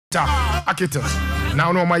Architects.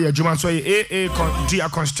 Now no my Juman so AA Dia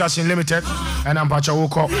Construction Limited and I'm Pacha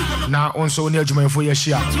Woko now also near Juman for your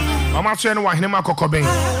share. I'm actually one Hinema Cocobain.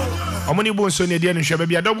 Omoni bon so ne dia no hwe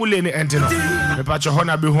bia double lane ente no me pa che ho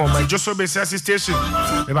na be home and just so be station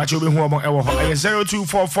me pa che be home e wo ho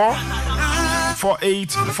 0244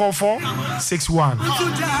 484461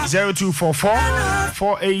 0244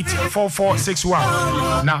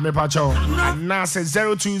 484461 na me pa che na say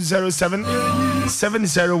 0207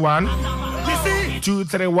 701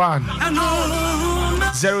 231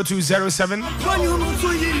 0207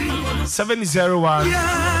 701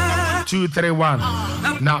 231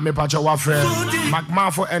 now me pacha wa friend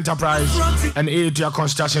McMahon Enterprise and Adia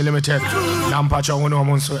Construction Limited na mpacha wono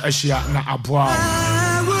mo so ahia na aboa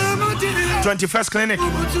 21st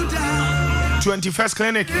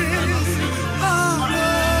clinic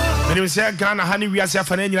when say Ghana hani wiase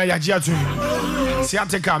afana nyina yaje atu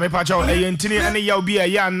siateka me pacha eyentini ene ya obi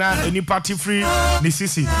ya na any party free ni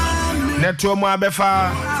sisi neto mo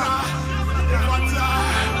abefa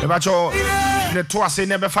me pacha the twice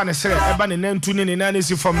never find a sere eba ne nantu ne nane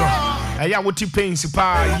si from no eya woti pains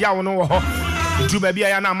pa ya wo no ho du ba bia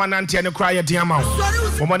ya na manante ne kra ye dia ma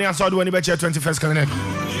wo money asod woni be che 21st clinic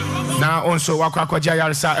na onso wakwakwagya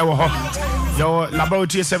yaresa e wo ho yo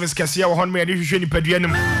laboratory service kese wo ho me de hwehwe ni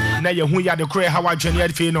paduanim na ye hu ya de kra ha wa dwene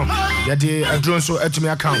afi no ye de drone so atumi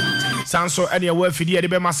account sanso ene ye wa afidi ye de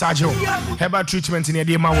be massage ho herbal treatment ne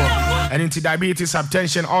de ma wo and into diabetes,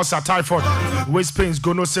 hypertension, ulcer, typhoid, waist pains,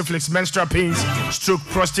 gonosyphilis, menstrual pains, stroke,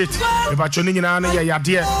 prostate. If I turn in an ya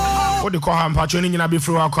dear, what the call him patroning in a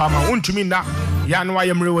before our karma, won't you mean that? Yan, why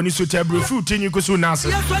am I when you so terrible fruit in you could soon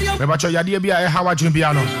answer? But your idea be a Howard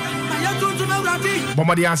Jumbiano.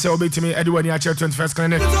 Bombardier answer obey to me, Edward Yacher 21st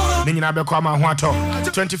clinic, Nina Becama Huato,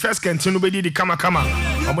 21st can be the Kama,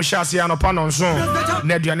 Omoshasiano Panon Son,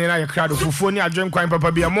 Nediana crowd of Fufonia, Dream Crime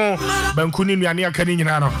Papa Biamo, Bankuni, Yania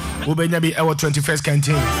Caninano. Ubenyabi our 21st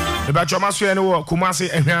canteen. The batch of Masu and Kumasi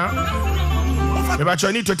and the batch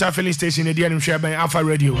of Nito filling station in the end share by Alpha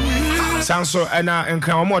Radio. Sanso and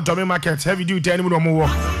Kamo Tommy Market, heavy duty animal more.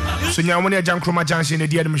 So now when a junk chroma junction in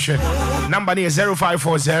the end share. Number is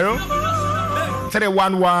 0540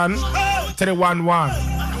 311 311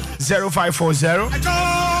 0540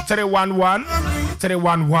 311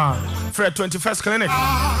 311. For 21st clinic,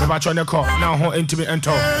 the batch on the call now home intimate and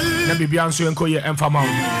talk. Nebi Bianso and Koye and Fama.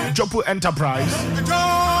 Jopu Enterprise.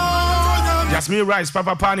 Jasmine Rice,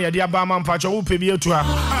 Papa Pani, a dear Barman Pacho, who pay you to her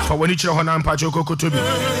for when each Hona and Pacho Coco to be.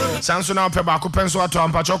 Sanso now Pebaco Penso to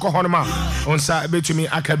and Pachoco Honma on side to me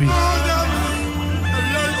Akabi.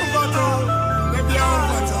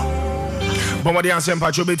 Bombardier and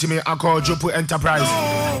Pacho to me, I call Jopu Enterprise.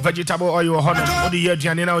 Vegetable oil or honor, or the year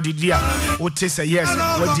Janina or the dear, would say yes,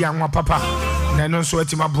 what the young papa, Nanon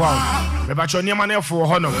sweaty my brown. But your name for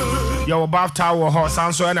honor, your bath tower horse,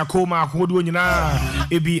 Sanso and a coma, who do you know,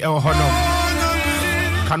 it be our honor.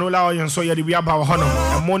 Canola and so you be about honor,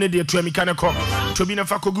 and money dear to a mechanical, to be in a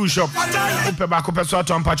facu shop, Pebaco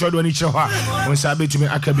Pesato and Pacho on each other, when Sabi to me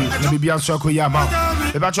Akabi, maybe be on Soko Yama.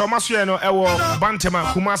 About your Masiano, Ewo, Bantama,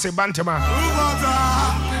 Kumase Bantama.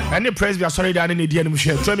 And the praise be sorry that in the dear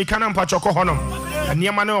Michelle. So we can't patch your honor. And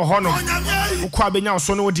Yamano honor. Uquabina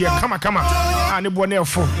so no dear. Come and the bonnet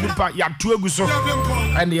for Nipa Yatuaguso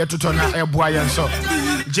and the Atutona air boy and so.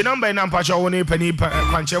 Genamba and Ampacha one penny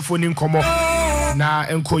pancher phone in Como. Na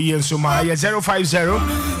Enkoye and Suma 050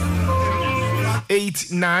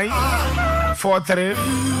 8943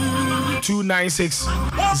 296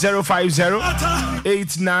 050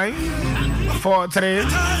 8943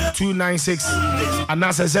 296 and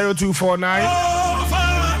that's 0249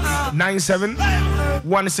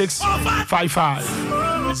 971655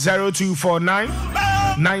 0249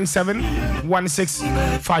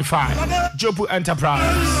 971655 Jopu Enterprise,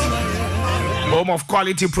 home of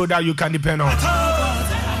quality product you can depend on.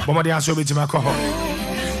 Bombardier and Sobe Timako.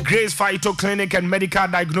 Grace Phyto Clinic and Medical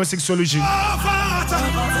Diagnostic Solution.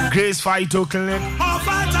 Grace Phyto Clinic.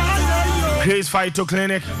 Grace Phyto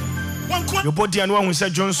Clinic. Your body and one who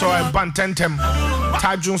said Johnson and Ban Tentem.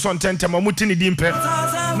 Tag Johnson Tentem or Mutini Dimpe.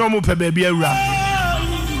 No more baby.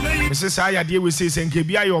 Mrs. I deal with this and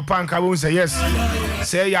Kibia your punk. I won't say yes.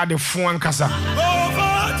 Say you are the phone Casa.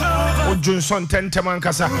 Oh, Johnson Tentem and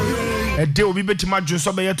Casa. A day will be better my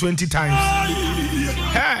Johnson by 20 times.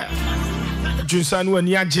 Hey, Johnson when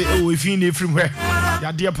Yaji, oh, if you need from where.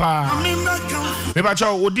 Ya dear pa. Maybe I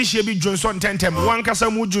would this year be Johnson Tentem. One Casa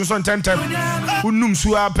Mood Johnson Tentem. Who num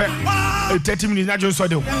suape 30 minutes na Johnson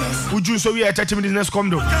do. Would you so we are 30 minutes next come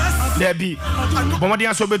do. There be.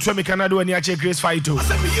 Bombardier so betray me Canada when you check Grace Phyto.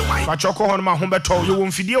 But your home my home beto you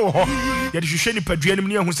won't video ho. Ya the sheni paduanim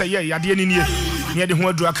ne hu say ya de ani nie. near the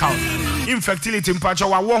one drug out. Infertility in Pacha,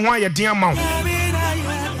 one year dear mount.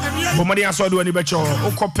 Bomadi aso do ani becho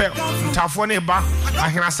okope tafo ne ba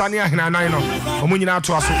ahenasane ahenanaino omunyina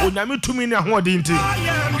to aso onyame tumi ne ahodi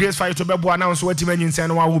nti grace fight to bebo announce what emergency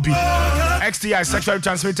no wa wo bi STI sexually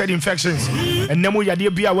transmitted infections enemu yade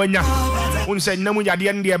bia wanya unse enemu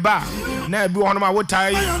yade ne ba na bi hono ma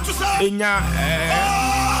wotai enya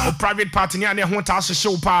o private party ne ane ho ta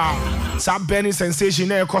hyehyw pa sa burning sensation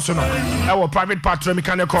na ekoso no e wo private party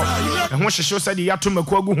mechanical e ho hyehyw se de yato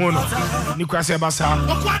maku agu ho no ni kwase basa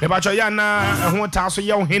e ba cho ya na e ho ta so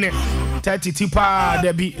ye wo hene 30 tipa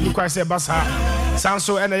de bi ni kwase basa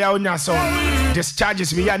sanso ena ya onya so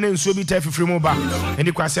discharges bi ya na nsuo bi ta fifiri mu ba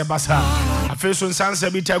ni kwase basa afeso sansa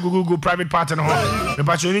bi ta gugu private party no ho e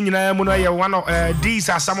ba cho ni nyina mu no ye one of these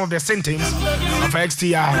are some of the symptoms of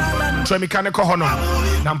STI mechanical ho no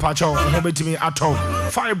na mpacho ho betimi ato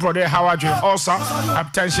fibroid ulcer,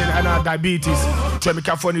 hypertension and diabetes.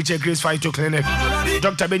 Tremica furniture Grace Fight Clinic.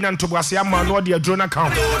 Dr. Benyan Tobasia man no the drone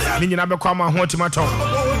account. Nina be kwama ho timato.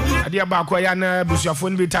 Adia ba kwa ya na busia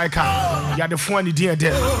phone bi taika. Ya the phone di there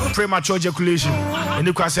there. Premature ejaculation.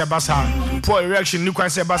 Ni kwase basa. Poor erection ni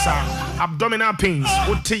kwase basa. Abdominal pains.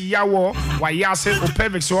 Uti yawo wa yase o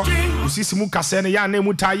pelvic so. Usisi mu kase ne ya na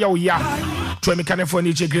mu ta ya o ya. Tremica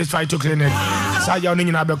furniture Grace Fight Clinic. Sa ya no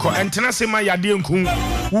nyina be ko. Entena se ma yade nku.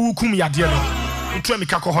 Wukum yade no.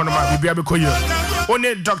 Tremica ko hono ma bibia be ko ye.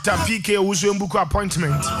 Only Dr. PK Usu Mbuku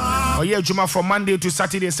appointment. Oye Juma from Monday to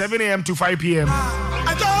Saturday 7 a.m. to 5 p.m.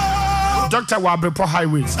 Dr. Wabrepo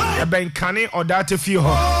Highways. Eben Kane or Data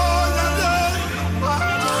Fiho.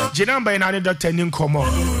 Jinamba and Dr. Ninkomo.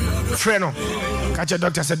 Freno. Catch a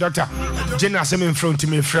doctor said, Doctor. Jenna semi in front to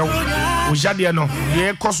me, Frel. Ujadiano.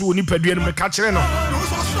 Ye cost will nip a duel me catch Reno.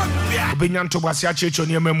 Binyan to Basia Church on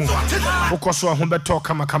your memo. Okoso Humberto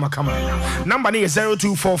Kama. Number is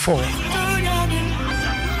 0244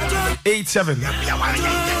 87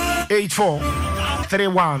 84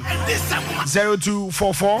 31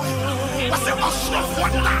 0244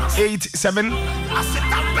 87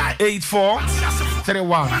 84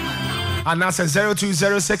 31 and that's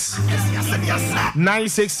 0206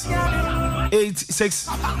 96 86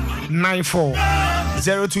 94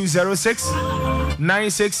 0206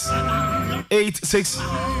 96 86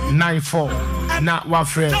 94 now one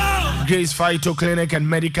friend Grace Phyto Clinic and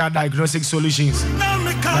Medical Diagnostic Solutions.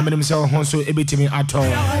 I mean himself also ebitimi at all.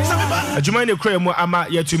 Adwuma ne kra mu ama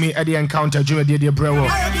yetumi e de encounter adwuma de brewo.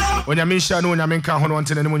 Onyame hia no onyame nka hono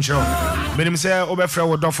ntene ne mu nkyero. Menim se obefra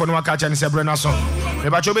wo dofo no aka cha ne se bre na so. Me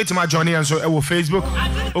ba cho betima join enso e wo Facebook.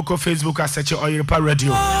 Oko Facebook aseche Oyiripa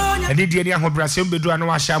Radio. Edi de ne ahobrasem bedu ana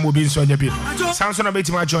wa hia mo bi nso nya bi. Sanso na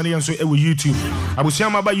betima join enso e wo YouTube. Abusia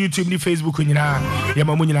ma ba YouTube ni Facebook nyina. Ye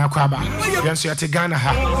ma mu nyina akwa ba. Yenso yate Ghana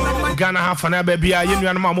ha fana ba bia ye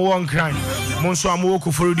nuanu ma mo won kran. Mo nso amu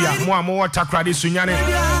okufurudia mo amu watakrade sunyane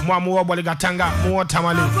mo amu wo boligatanga mo wo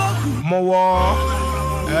tamale mo wo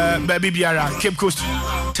baby biara Cape Coast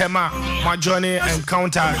tema my journey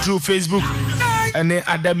encounter through Facebook and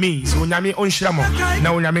other means onyame onhiramo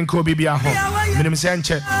na onyame nko bibia ho menim se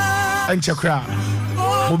enche kra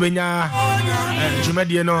mo benya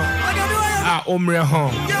jumade no a omre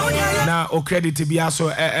ho na o credit bia so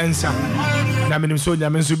ensa na menim so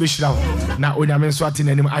onyame nso be hira ho na onyame nso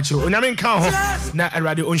atenanim ache onyame nka ho na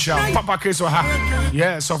erade onhira papa Chris ha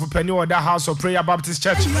yes of penny or that House of Prayer Baptist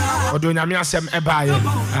Church or do onyame asem ebaye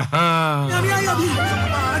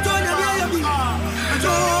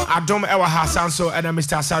Adom ewa ha sanso and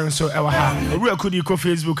Mr. Sarin so ewa ha we could you go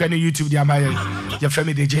Facebook and YouTube the amaye your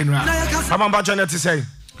family the general am ba join to say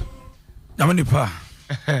namani pa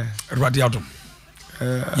erade adom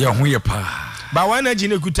ye ho ye pa ba wa energy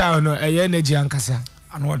ne kuta no eye energy ankasa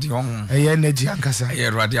ano de on eye energy ankasa eye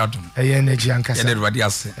erade adom eye energy ankasa eye erade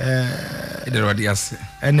ase erade ase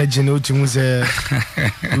energy no timu se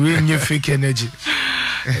we nye fake energy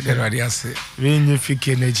erade ase we nye fake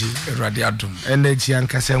energy erade adom energy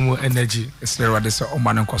ankasa mu energy erade se o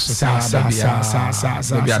man nkoso sa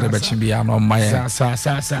bia de bechi bia no maye sa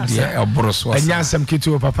de obroso anya asem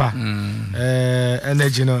kitu papa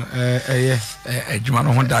energy no adwuma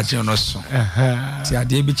no ho daje no so ti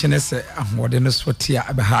ade bi chene se ahode no so ti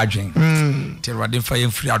abeha adwen ti erade mfa ye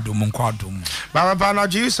mfiri adom nko adom papa na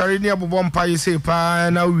ji sorry ni abobom pa yi se pa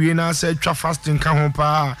na wie na se twa fasting ka ho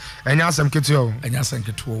pa anya asem kitu o anya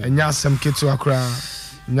asem kitu akra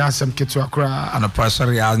nya asem kitu akra ana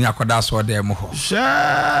pressure ya nya koda so de mo ho sha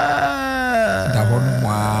da ho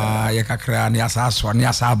mo ye kakra ni asaso ni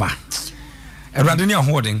asaba Erade ni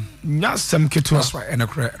ahoden. Nya sem keto. That's why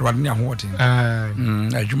enekre erade ni ahoden.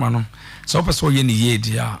 Adwuma no. So person ye ni ye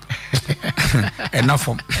dia. Enough.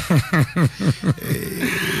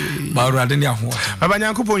 Ba erade ni ahoden. Baba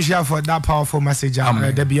Nyankopon share for that powerful message.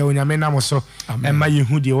 Da bia onyame na mo so emma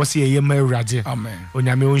yehu de wo se ye ma erade. Amen.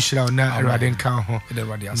 Onyame on shira na erade nka ho.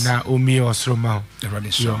 Na omi osro ma ho.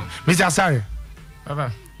 Erade so. Mr. Asare.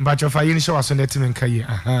 Baba. But your fire show us on that team nka ye.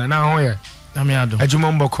 Na ho ye. Amiado.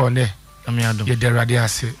 Adwuma mboko ne. Amiado. Ye derade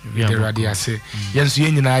ase. Ye derade ase. Yenso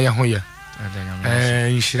ye nyina ye ho ye.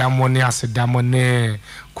 Nshira money ase da money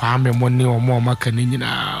kwame money omo maka ni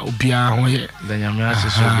nyina obia ho ye. Danyame ase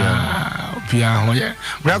so obia ho ye.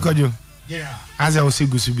 Bra kojo. Yeah. Aza o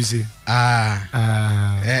segusu bi se.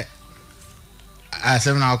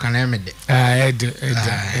 Asem na kan emede. Ed.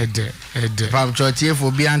 From church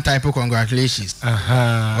for be and type congratulations.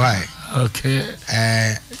 Why? Okay.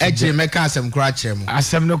 Actually make asem kra chrem.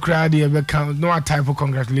 Asem no kra de be count no type of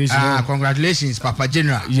congratulations. Congratulations Papa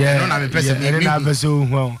General. Yeah. No na me person me. Na be so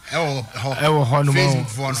ho. Ewo ho no mo.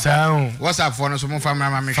 Sound. What's up for no so mo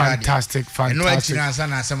family me kra. Fantastic. No actually answer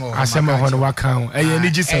na asem ho. Asem ho no wa count. Eye ni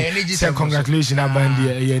gisem. Say congratulations abandi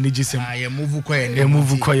eye ni gisem. Ye move kwa ye. Ye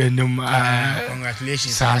move kwa ye nim.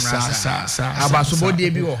 Congratulations. Sa. Abaso de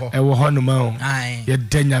bi wo ho. Ewo ho no ma. Ye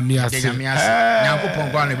danyame ase.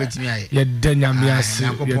 Nyankopon kwa na betimi aye. Ye danyame ase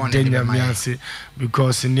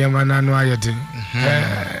because niema na no ayede.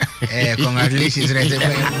 Congratulations rete.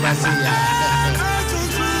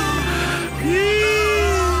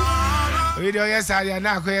 Video yesterday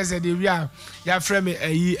na ko yesterday we ya frame me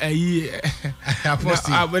ayi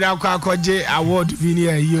apostle but akwaje award bi ni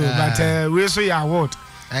ayi o but we so ya award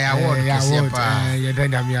ye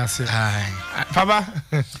danyame ase papa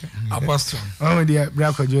apostle oh dear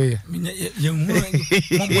bra ko joye ye hu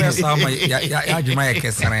mo boya sama ya adwuma ye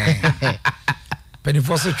kesere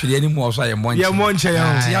penifo twiri ani mo so ye monche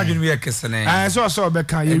ya adwuma ye kesere so be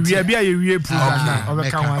kan ye wie bia ye wie program na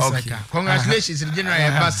obeka wan seka congratulations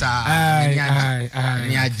general basa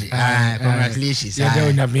niaji congratulations ye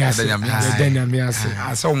danyame ase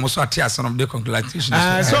so mo so ati asonom de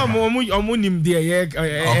congratulations so mo nim de ye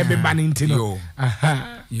be banin tino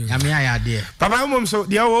yame aya de papa mom so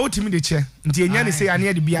de wo timi de che nti enya ne say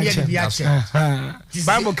ane de bia che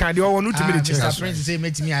bible kan de wo no timi de che Mr. Prince say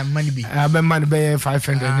metimi am money bi be man be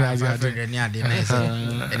 500 ni ade na say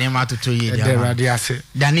ene ma to ye de radio ase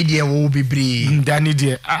dani de wo bibri dani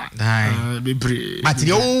de bibri but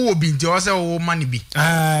de wo bi nti o say wo money bi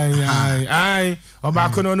ai oba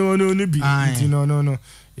ko no bi nti no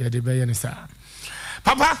ye de be ye ne sa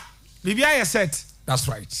papa bibia ye set. That's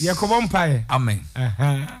right. Ye ko bompae. Amen.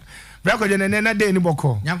 Bra ko je na day ni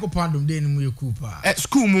boko. Nyankopon adom day ni mu ye kupa.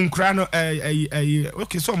 School mu nkra no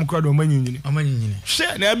okay so mu nkra do manyinyi.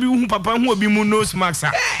 Hwe na abi hu papa hu obi mu nose mask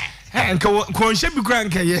a. Nka ko nhye bi kra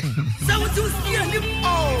nka ye. Na what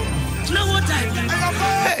time?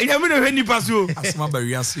 Ya me no hwe ni paso. Asma ba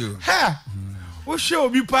wiase o. Wo hwe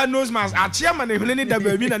obi pa nose mask a chia ma na hwe ni da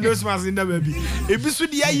ba bi na nose mask ni da ba bi. Ebi so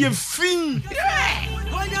de aye fin.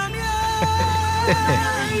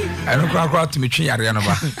 I don't cry to me twi yare no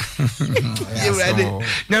ba. You ready?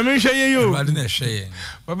 Na me hwe ye yo. Ba de na hwe.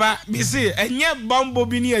 Baba bi se enye bombo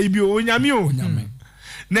bi ni ayi bi o onyame o.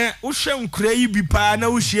 Na wo hwe nkura yi bi pa na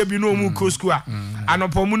wo hie bi no mu kosku a.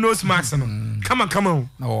 Anopo mu nose mask no. Come on.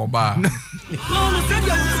 Na wo ba.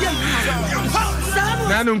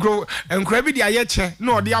 Na no nkura bi de aye che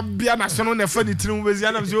na ode abia na so no na fa ni tirim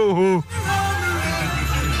bezi na so oho.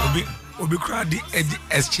 Obi kra di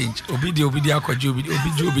exchange obi di akwaje obi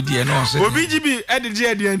di no so obi ji bi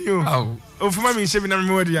edije ani o ofuma mi nche bi na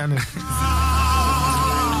me wodi ane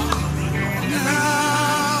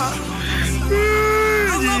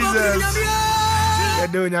Jesus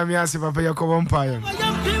edo nyame ase papa yakobo mpayo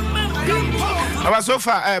aba so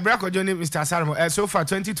far brako Johnny Mr. Salmo so far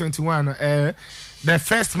 2021 the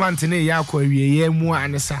first month ne yakwa wiye mu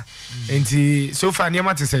anesa enti so far niam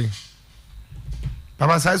ate say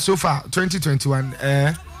Papa said so far 2021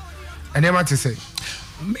 and what to say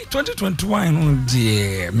me 2021 on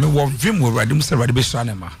the me wo vim wo radum se rade be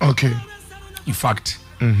shanema okay in fact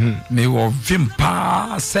me wo vim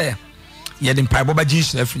pa say ye dem pai boba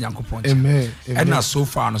Jesus afri Yankopon amen and na so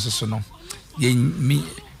far no so no ye me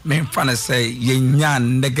fan say ye nya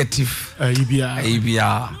negative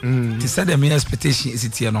ibia ti said the main expectation is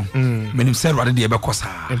it here no me nim say rade de be kosa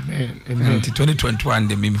amen 2021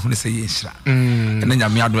 de me hu say ye nhira and nya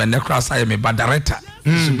me ado and cross I me ba director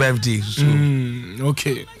so birthday so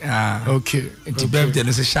okay okay the birthday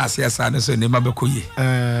no say chance yes and so ne ma be koye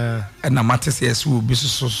and na matter say so bi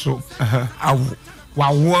so awu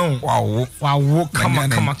Wow, come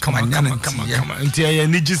on. Until I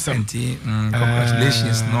need you something.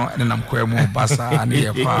 Congratulations, no, and I'm quite more basa and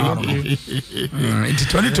into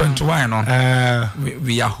 2021,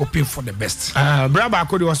 we are hoping for the best. Braba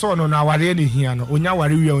could was on our ready here, no, on our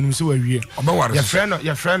review on so we your friend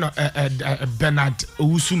Bernard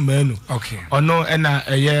Usumenu. Okay. Or no, and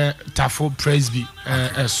a year Tafo Presby,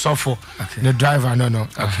 Sofo, the driver, no.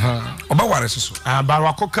 About what is so?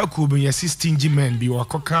 Barakoka could be a 16 men, be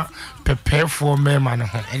Wakoka, prepare for me, man.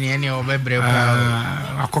 Any over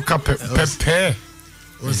Wakoka prepare.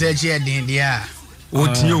 Was that here, India?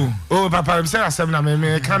 What you? Oh, Papa, I'm saying,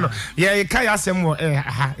 I'm kind of, yeah, you can't ask them what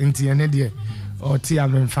into an idea or tea.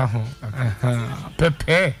 I'm in Faho.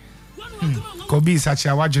 Prepare. Could be such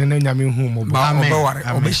a watching name, I mean, whom,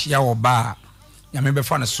 Obeshia or bar. I remember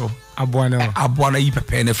fun so. Abuana, you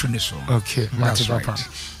prepare the furniture. Okay, that's right.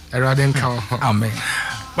 I rather come. Amen.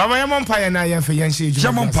 Mama, I'm on pie and I am for Yancy.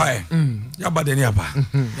 Jamon pie. Yaba de Niaba.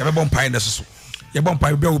 Yabon pie in the so. Yabon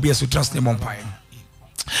pie will be a trust name on pie.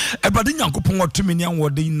 Ebadi Yankupon to me young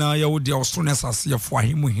word in the Australians as your for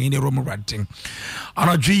him in a room ranting.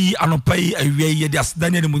 Anadri anopai a way that's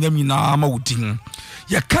Daniel Munamina mouting.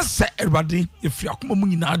 Ya cassa everybody if you are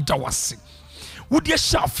Mumina Dawasi. Would you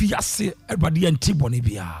shafi say everybody and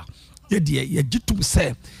Tibonibia? Ye dear, ye jitu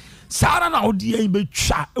say. Sarah now dear be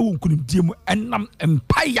cha e won kunim die mu enam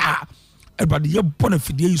empire everybody ye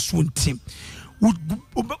bonafide soon team wo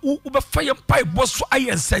be fire pie boss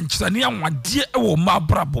ayen senchira ne anwade e wo ma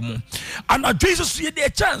brabo mu ana Jesus ye de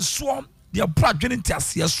chance so de bra dwene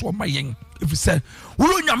ntiase so ma yen if say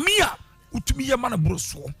wo nyame a utumi ye mana bro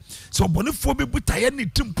so bonifo be butaye ne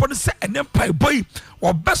timpo ne se ene pie boy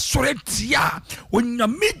wo be sore tia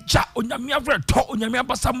onyame ja onyame avreto onyame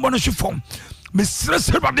abasa mbo no hwefom Mistress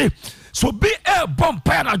everybody. So be a bomb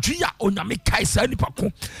pie na dwia onyame kai sa nipa ko.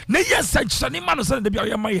 Na yes sanchane ma no se de bia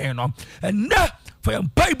ye maye no. And na for your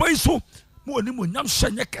Bible so mo oni mo nyam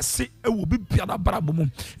hyenye kese e wo bibia na barabo mu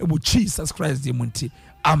e wo Jesus Christ de munti.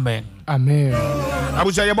 Amen. Amen.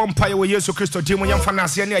 Abuja ye bomb pie wo Yesu Kristo de mo nyam fa na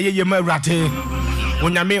ase na ye ma urate.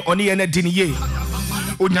 Onyame oni ye na dini ye.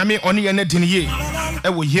 Onyame oni ye na dini ye. E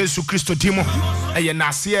wo Yesu Kristo de mo. Eye na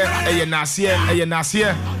ase.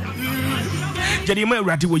 Jadi ma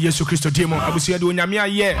urade wo Yesu Kristo demo abusia de onyame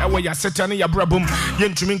aye ewo ya setane ya brabom ye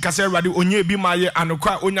ntumi nkase urade onye bi ma ye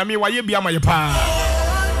anokwa onyame wa ye bi ama ye pa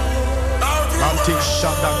Alti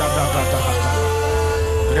shada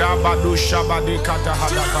Rabadu shabade kata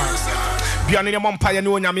hadaba biane ne mompa ye ne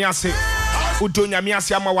onyame ase uto onyame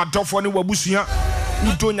ase ama wadofo ne wabusua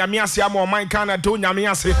uto onyame ase ama oman kana to onyame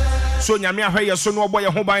ase so onyame ahwe so no obo ye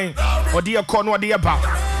ho ban ode ye ko no ode ye ba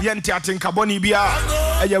ye nti atenka boni bia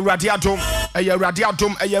eye radiatum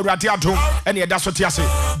ene eda so te ase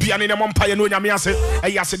biane ne mompa ye no onyame ase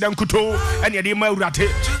eye aseda nkuto ene ede ma urate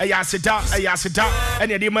eye aseda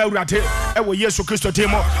ene ede ma urate ewo Yesu Kristo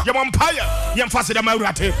temo ye mompa ye mfa aseda ma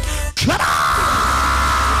urate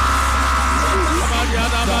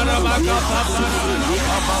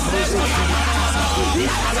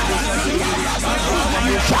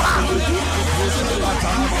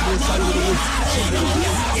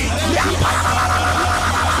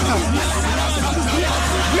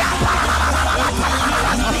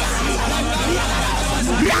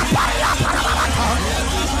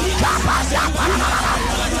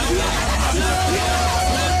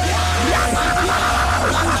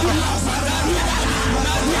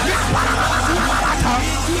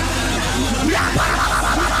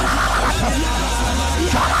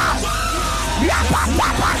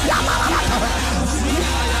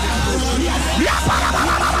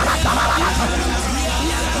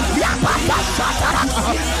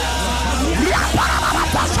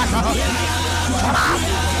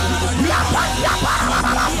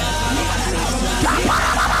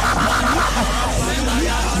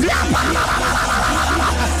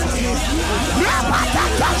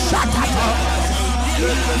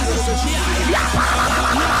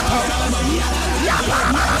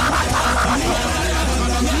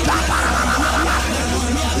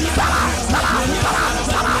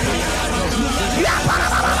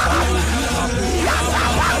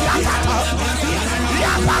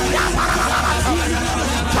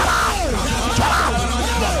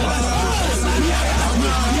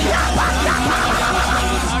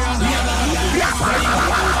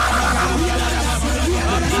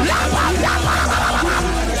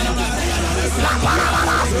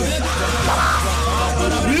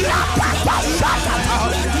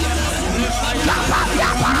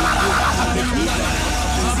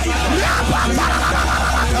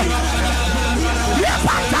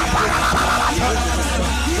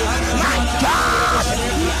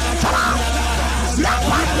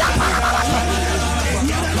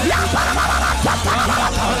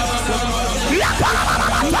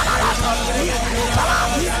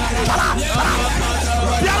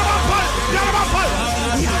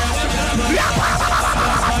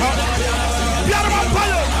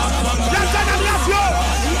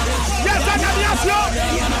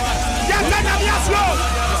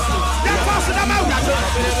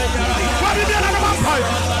What did you know about fire?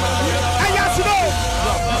 And yes, no.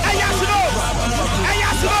 And yes, no. And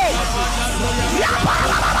yes, no.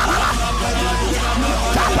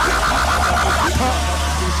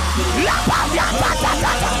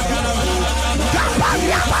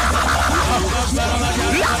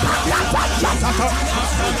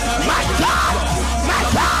 My God, my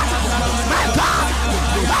God, my God,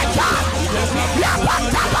 my God.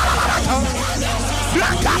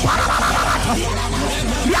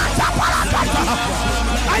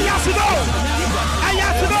 I have to know. I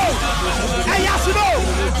have to know. I have to know.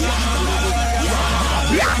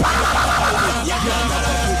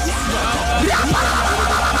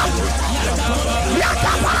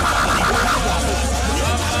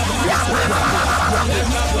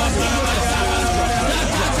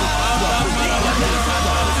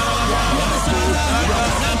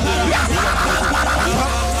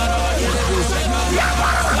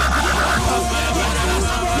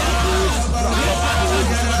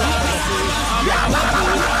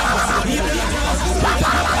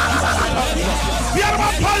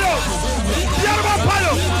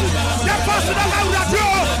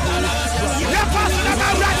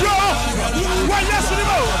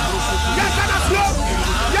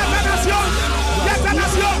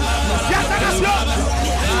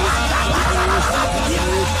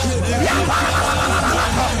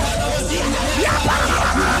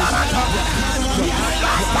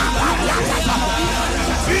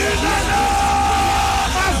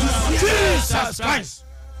 Jesus Christ.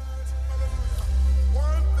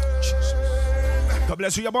 God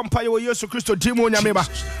bless you. Your bumpire will use Christo Dimo Yameba.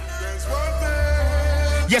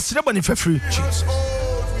 Yes, nobody for free.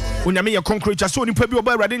 Unyame ye concrete so ni pabi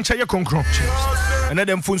oba rade nche ye konkron and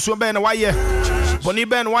them funso ben na waye boni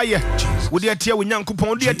ben waye wo de atia wo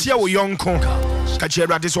nyankopon de atia wo yonko ka che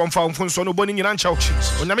rade so mfa funso no boni nyina ncha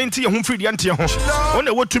unyame nti ye hu free de ante ye ho wo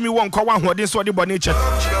na wotumi wo nkwa wa hoden so de boni che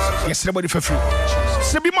yes nobody for free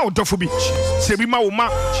sebi ma wodofo bi sebi ma wo ma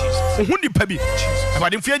hu ni pabi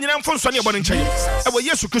abade mfie nyina mfunso ne boni nche ye e wo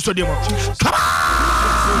Yesu Kristo de mo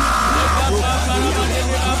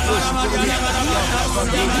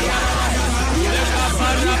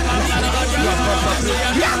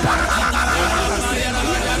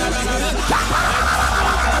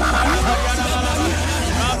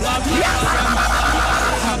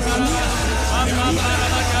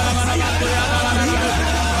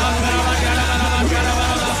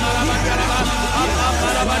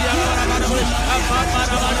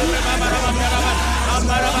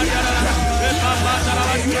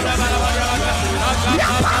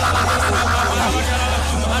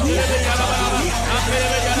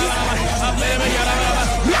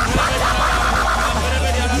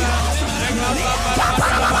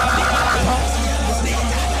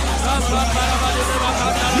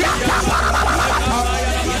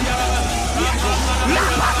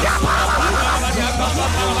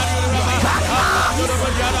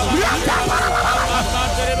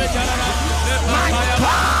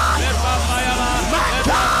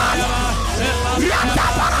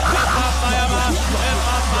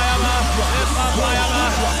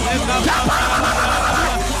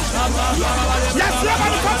Yes,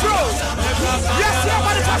 somebody control. Yes,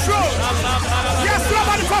 somebody control. Yes,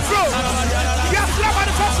 somebody control. Yes,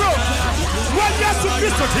 somebody control. One yes to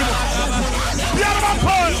Christo team. Piano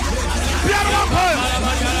Paul. Piano Paul.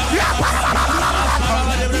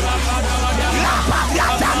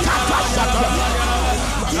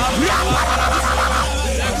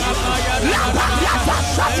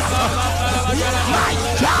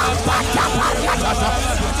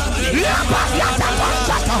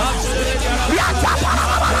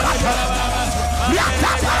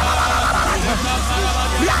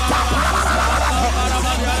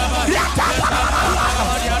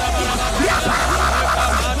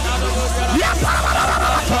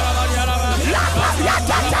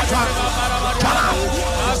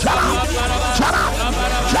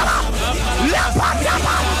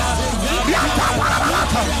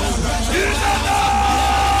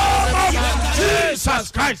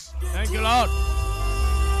 Jesus Christ. Thank you, Lord.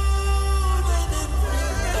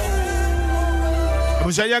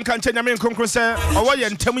 Buzayan kan tenya men konkro se owo ye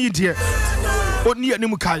ntam yi die oni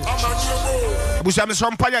anim kai busame so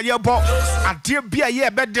mpa ya bo ade bia ye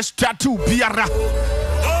be distract biara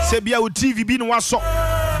se bia o TV bi no waso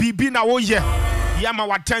bibi na wo ye ya ma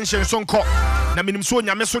attention so nko na minim so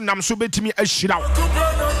nyame so nam so betimi ahira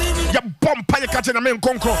ya bompa ye kate na men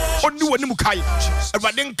konkro oni wanim kai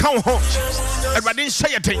Everybody nkan ho everybody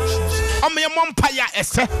nhyeyeten ome ye mompa ya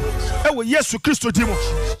ese ewo Yesu Kristo dimo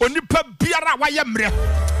onipa biara wa ye mre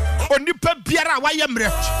onipa biara wa ye mre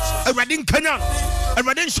everybody nkanya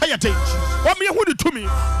Erade nhyɛ yɛ den. Wɔn yɛ hu ne tumi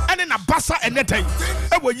ɛne na basa ɛnɛ den.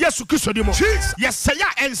 Ɛwɔ Yesu Kristo di mu. Yɛsɛe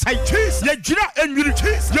a ɛnsae. Yɛdwira ɛnwiri.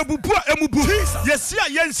 Yɛbubu a ɛmubu. Yɛsi a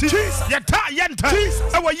yɛnsi. Yɛta a yɛnta.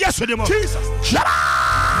 Ɛwɔ Yesu di mu.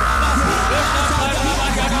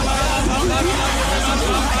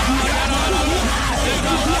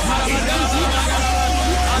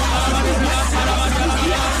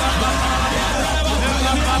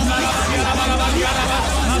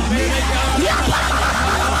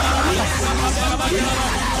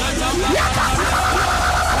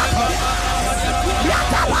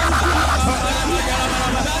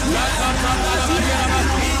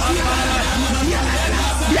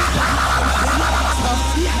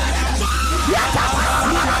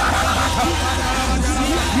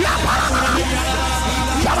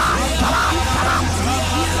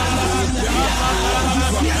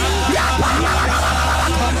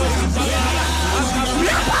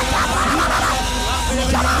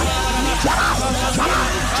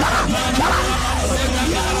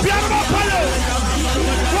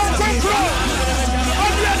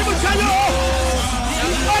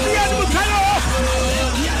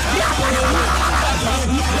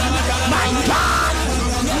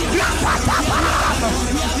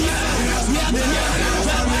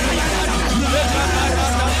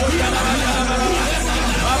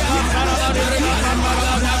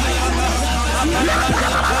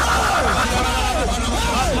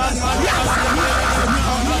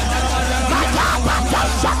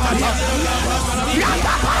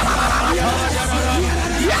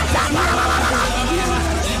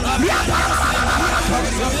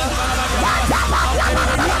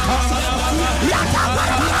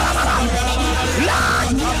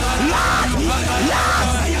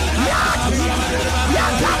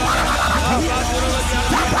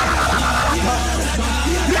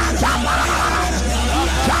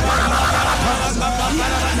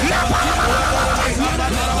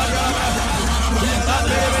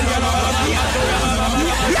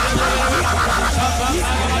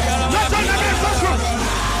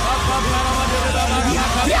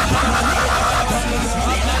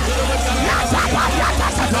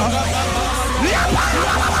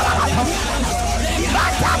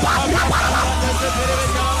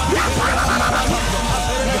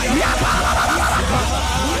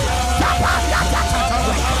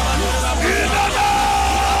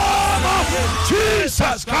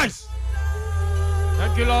 Jesus Christ.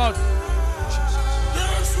 Thank you, Lord.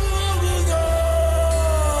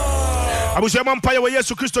 Abushema mpaye wa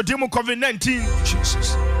Yesu Kristo dimu COVID-19.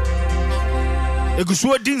 Jesus.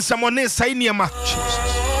 Egusuo din samone sainiema. Jesus.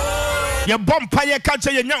 Ye bompa ye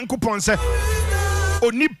kache ye nyankopon se.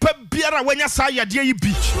 Onipa biara wanya sa yade yi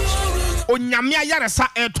bi. Onyame ayaresa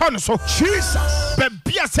eto no so. Jesus.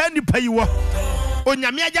 Bebia sa nipa yi wo.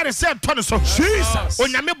 Onyame ayaresa eto no so. Jesus.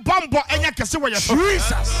 Onyame bombo enya kese wo ye so.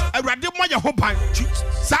 Jesus. Awurade mo ye ho ban. Jesus.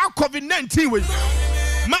 Sa COVID-19 we.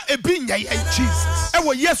 Ma ebinya ye Jesus.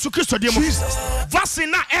 Ewo Yesu Kristo de mo. Jesus.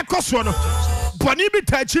 Vaccine na ekoso no. Boni bi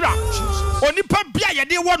ta chira. Onipa bia ye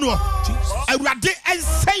de wo no. Awurade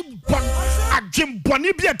ensei bon adwem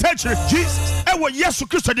boni bi ta chira. Jesus. Ewo Yesu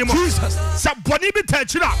Kristo de mo. Jesus. Sa boni bi ta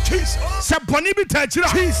chira. Jesus. Sa boni bi ta chira.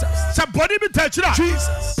 Jesus. Sa boni bi ta chira.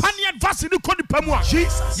 Jesus. Pania vaccine ko ni pamu a.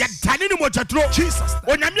 Jesus. Ya dane ni mo jatro. Jesus.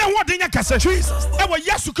 Onyame ho de nya kase. Jesus. Ewo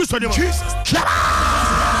Yesu Kristo de mo. Jesus.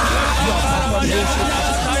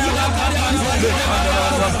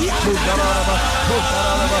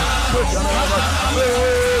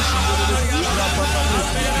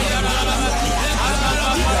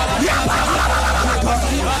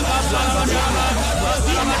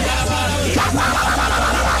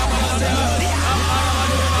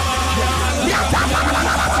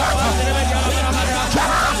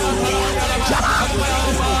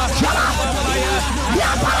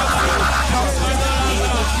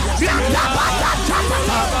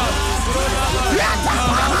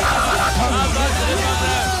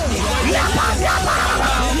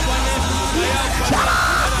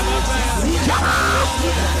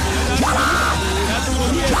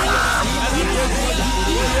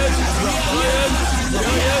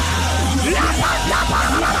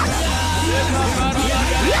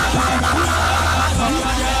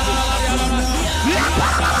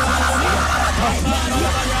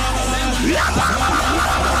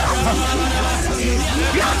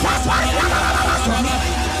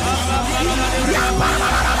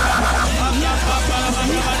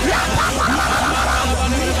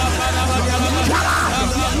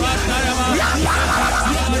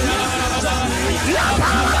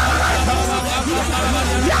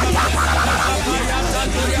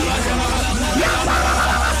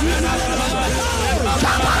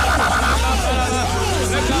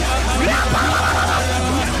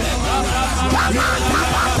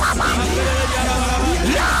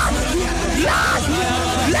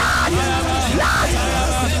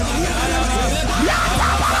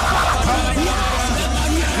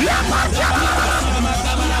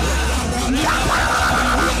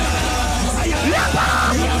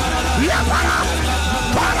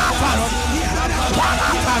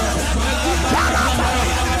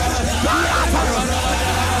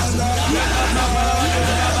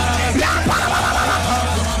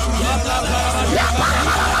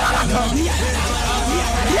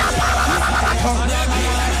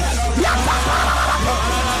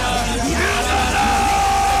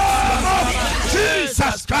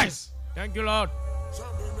 Jesus Christ. Thank you, Lord.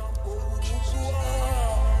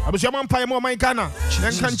 Abusiama mpaye mo man Ghana.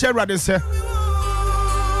 Then can share rather say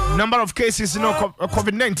number of cases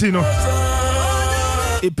COVID-19 no.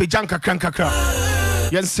 Epejan kakra.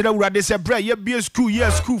 Yen sira urade se bra ye be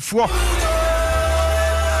school for.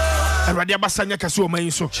 Erade abasanya kase o man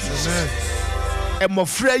so.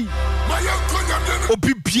 Emofrey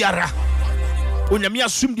obi biara. Onyame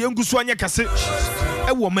asum de enguso anya kase.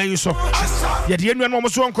 Ewo man so. Ye de enu no mo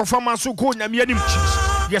so nkofo man so ko onyame anim.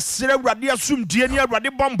 Yesere urade asum die ni urade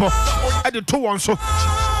bombo e de to won so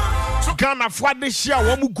Ghana fo de hia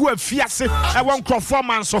wo mu gu afiase e won krofo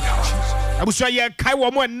man so abuso ye kai wo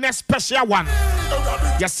mo next special one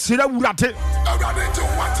yesere urade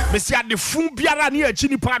me si ade fun biara ni achi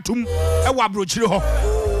ni patum e wo abrochire ho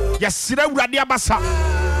yesere urade abasa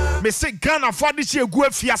me si Ghana fo de hia gu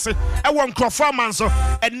afiase e won krofo man so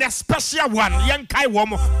e next special one yen kai wo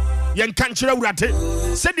mo yen kan kire urade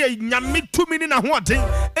se de nyame tumi ni na ho aden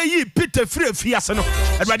eyi Peter free fiase no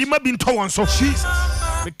awade ma bi nto won so Jesus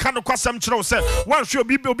me kan ko asam kire wo se wan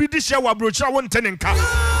hwe obi di hye wa bro kire wo ntenenka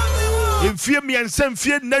emfie miense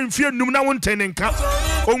emfie na emfie num na wo ntenenka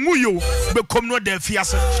onwu yo be kom no da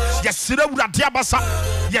fiase yesire urade abasa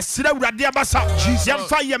yem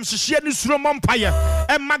fa yem hye ni suro mompaye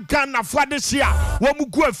e magana fo ade hye a wo mu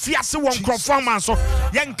gu afiase won krofo man so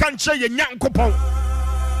yen kan kire ye nyankopon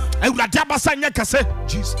Awurade abasa nya kase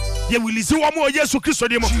Jesus ye wilisi wo mo Yesu Kristo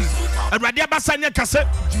de mo Awurade abasa nya kase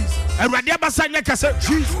Jesus Awurade abasa nya kase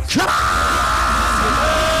Jesus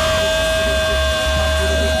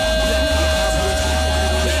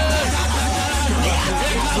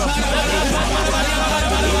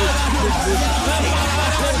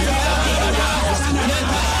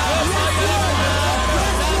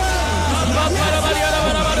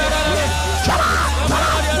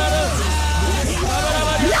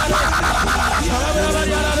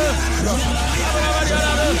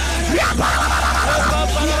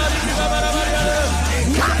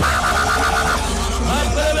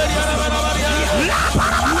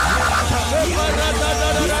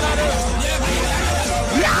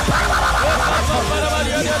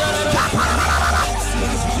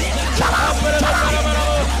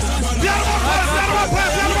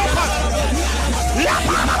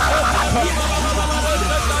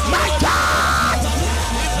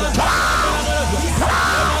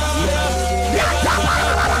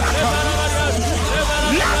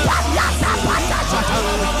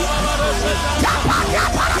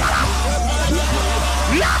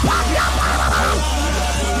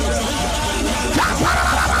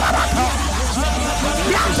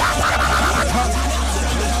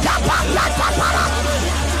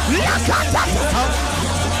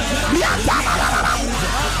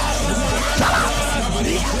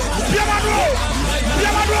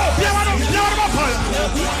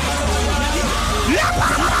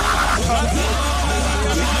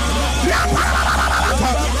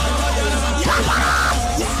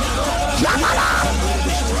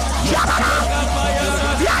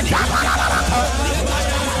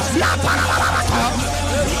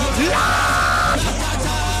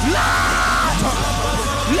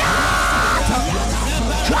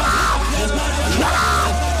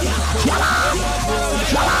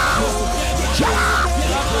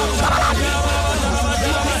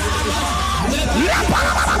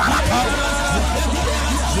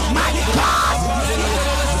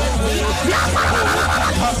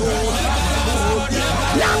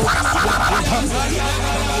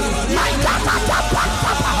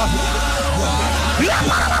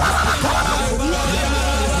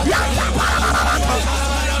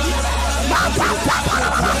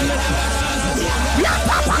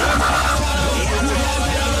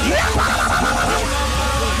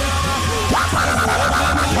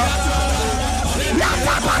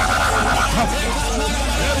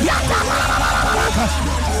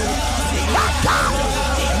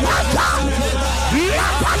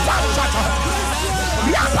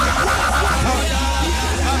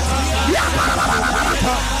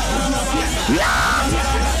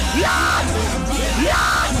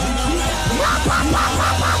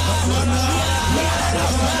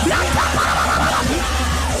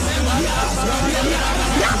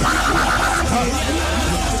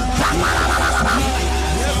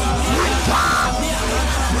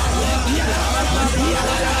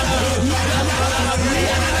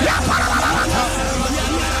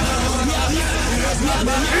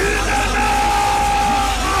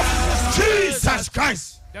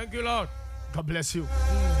Thank you, Lord. God bless you.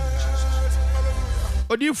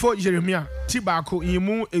 Odifo Jeremiah Tibako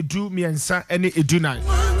yimu edu miensa ene edunan.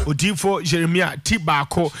 Odifo Jeremiah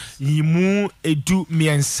Tibako yimu edu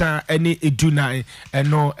miensa ene edunan.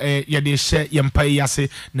 Eno yede she yempa yase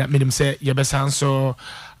na minim se yebesanso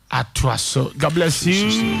atwaso. God bless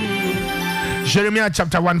you. Jeremiah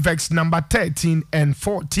chapter 1 verse number 13 and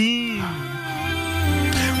 14.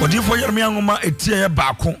 Odifo Jeremiah ngoma etie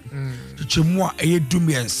bako. Chemua edu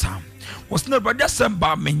miensa. Was never just some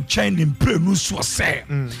by mention in prenus was say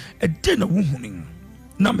a dinner woman.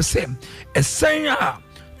 Number seven, a saying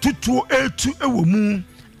to a woman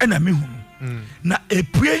and a mihum. Na a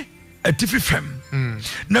pray a tiffy fem.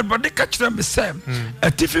 Never they catch them the same. A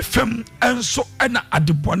tiffy fem and so and at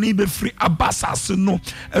the bonny be free abassa no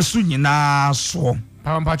as soon so.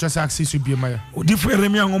 Pampacha Saxi should be my Odifo a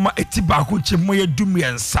tibacco chemoya do me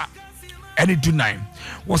and sa. Any do nine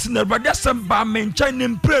was never just some by mention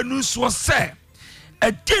in prenus was say a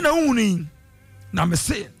dinner owning. Number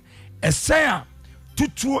say a say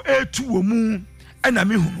to a woman and a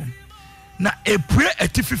mihum. Na a pray a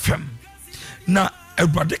tiffy fem. Na a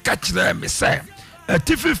brother catch them say a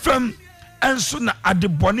tiffy fem and soon at the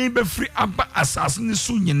bonny be free abba assassin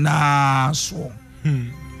soon na so.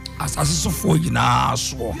 Assassin for you na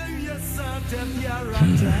so.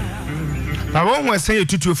 I won't say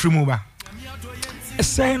to free mover.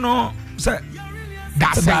 Say no, say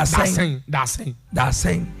that's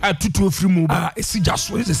saying a tutu free mover. It's just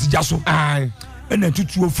what is just so. Aye, and a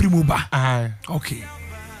tutu free mover. Aye, okay.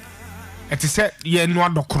 It is said, ye no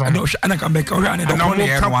doctor. And I can make around it. I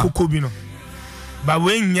but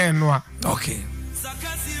when ye no, okay.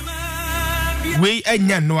 We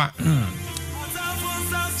ain't no.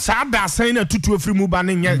 Sada saying a tutu free mover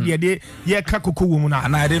in ye kakoko woman,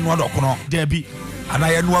 and I didn't want to Debbie. And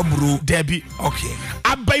I know bro Debbie. Okay.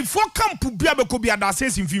 Abai for camp biabe ko bia da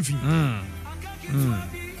sense mfimfin.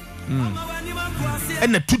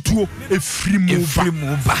 And the tutu e free move.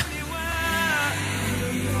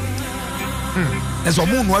 Eso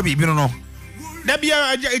mu no bibi no. Da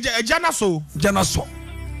bia jana so.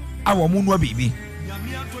 Awo mu no bibi.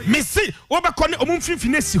 Me see obekọ ne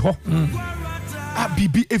omumfimfin esi ho.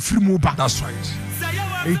 Bibi e free move. That's right.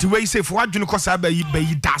 It way say for adwene ko sa ba yi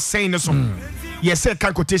da sen so. Yes, I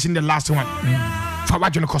can quotation the last one. For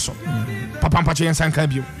what you know, Papa Pachi and San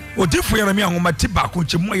Cabio. Or did for your meal, my tobacco,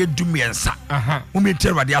 you do me and sa. Whom you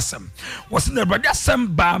tell Radiasam. Was never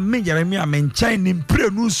Radiasam by me, Jeremiah, mentioned in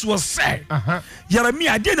Prenus was said.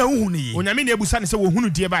 Jeremiah did a woony. When I mean, Abusan said, who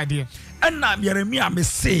dear by dear. And now Jeremiah may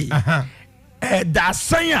say, that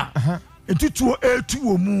sayer, and to a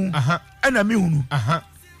two moon, and a moon.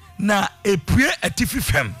 Na a prayer a tiffy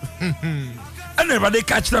fem. And everybody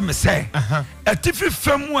catch them and say, a tiffy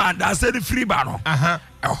fem one that said the free banner. A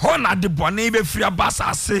horn at the bonnet be free a bass,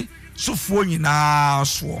 I say, so for you now,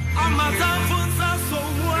 so.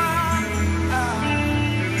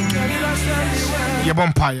 Your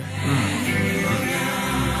vampire.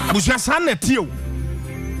 I was just on a teal.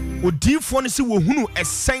 O dear phone is who a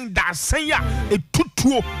saying that sayer a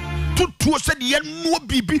tutu. Tutu said ye no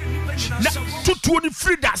bibi na tutu ni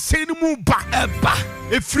free that say ni mu ba eba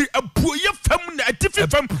e free apuo ye fam na atifi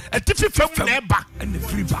fam na eba and the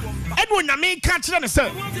free ba eno nyame ka kire ne say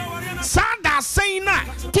sa da say na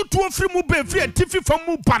tutu free mu ba free atifi fam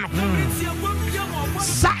mu ba no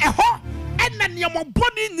sa eho ena ne mo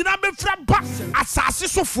boni nyina be fra ba asase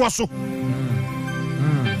sofo so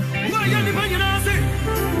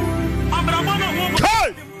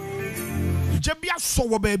hey Jabia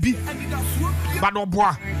so baby, but no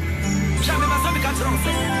bois.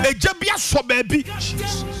 A Jabia so baby,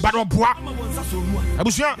 but no bois. I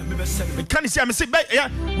was young. I can't see. I'm saying,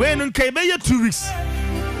 when in Kay 2 weeks.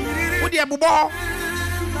 What the Abubo?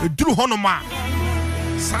 Drew Honoma.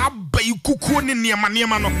 Sabay Kukun in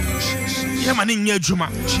Yamanamano. Yamanin Yajuma.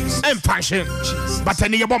 And fashion. But I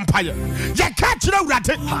need a vampire. You can't know that.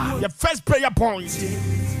 Your first prayer point.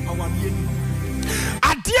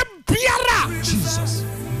 Adia biara Jesus.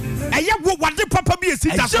 Eye wo wade papa bi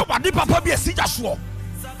esija so. Wade papa bi esija so.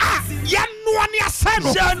 Ye no ani asai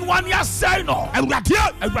no. Je no ani asai no.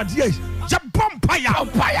 Awurade. Je bompaya.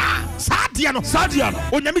 Sadia no.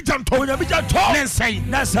 Onyami janto.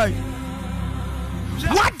 Nensai.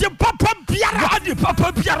 Wade papa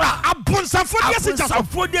biara. Abonsafo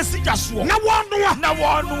de esija so. Na wo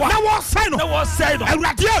sai no.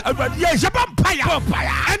 Awurade. Je bompaya.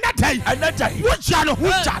 Enatai. Wujano.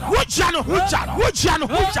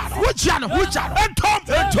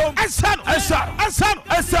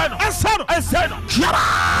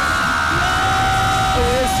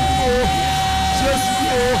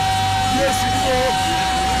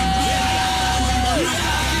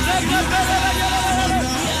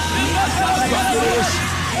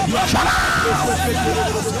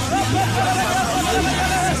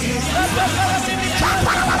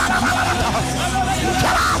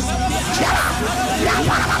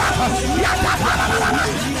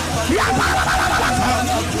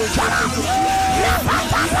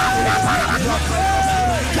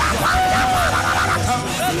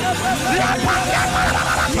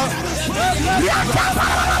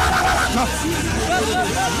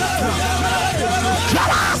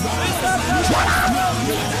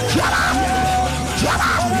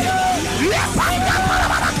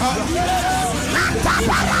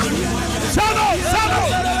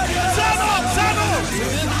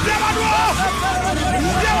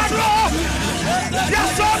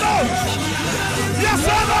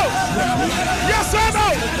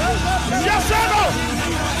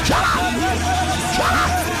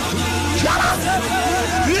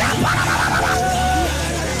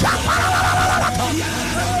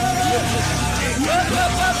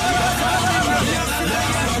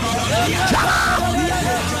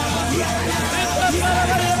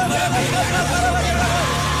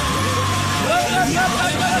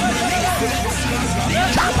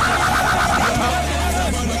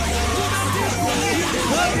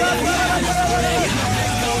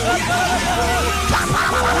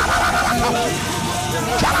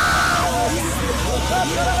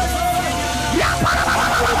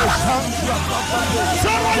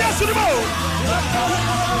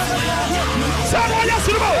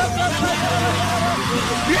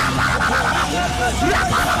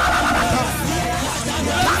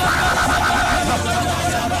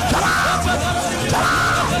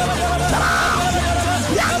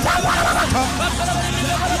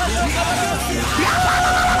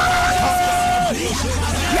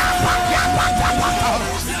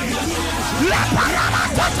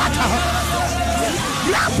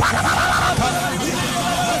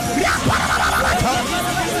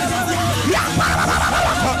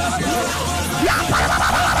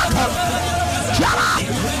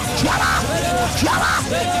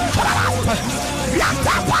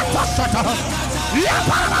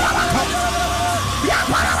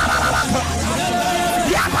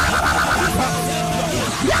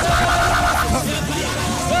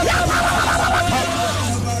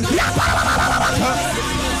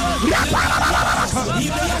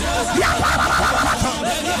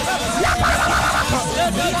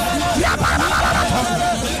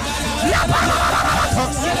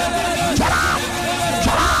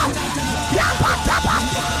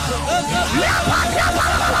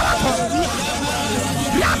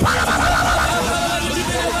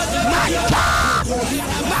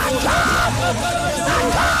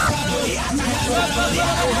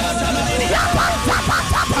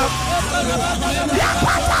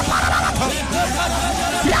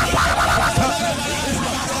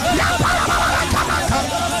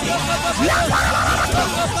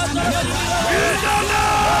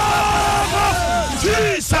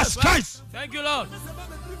 Jesus Christ. Thank you, Lord.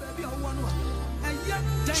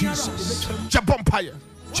 Jesus. Jabompire.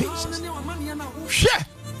 Jesus. Yeah.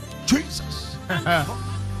 Jesus.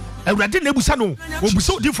 Awurade na ebusa no.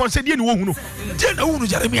 Obusa difference dey ne wo hunu. Dey na wo hunu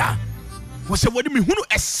Jeremia. Wo se wodi me hunu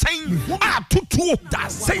esen a tutuo da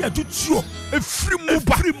say atutuo efiri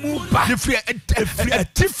mu ba. Efiri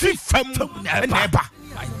atifi fam na eba.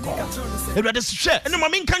 My God. Awurade hwe ene ma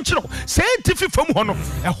me nka nkyerɛ say atifi fam ho no.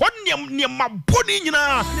 Ɛhɔ ne maboni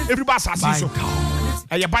nyina everybody asase so.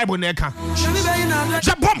 Eye Bible na eka.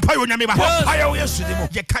 Je bompa yo nyame ba. Bompa yo Yesu ni mo.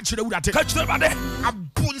 Ye ka kire wurate. Ka kire bade.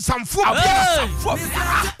 Abunsamfo abunsamfo.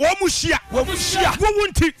 Wo mu hia. Wo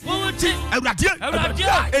wunti. Awurade.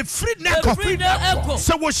 Efri neko.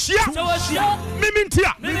 Se wo hia.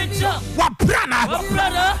 Mimintia. Wa prana.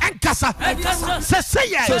 Enkasa. Se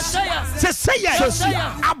seye.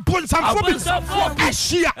 Abunsamfo bi.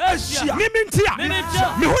 Ehia. Mimintia.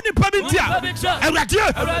 Me hu ni pamintia. Awurade.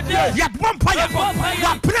 Ye bompa yo.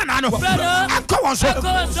 Wa prana no. Anko won so.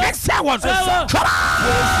 Exe won so.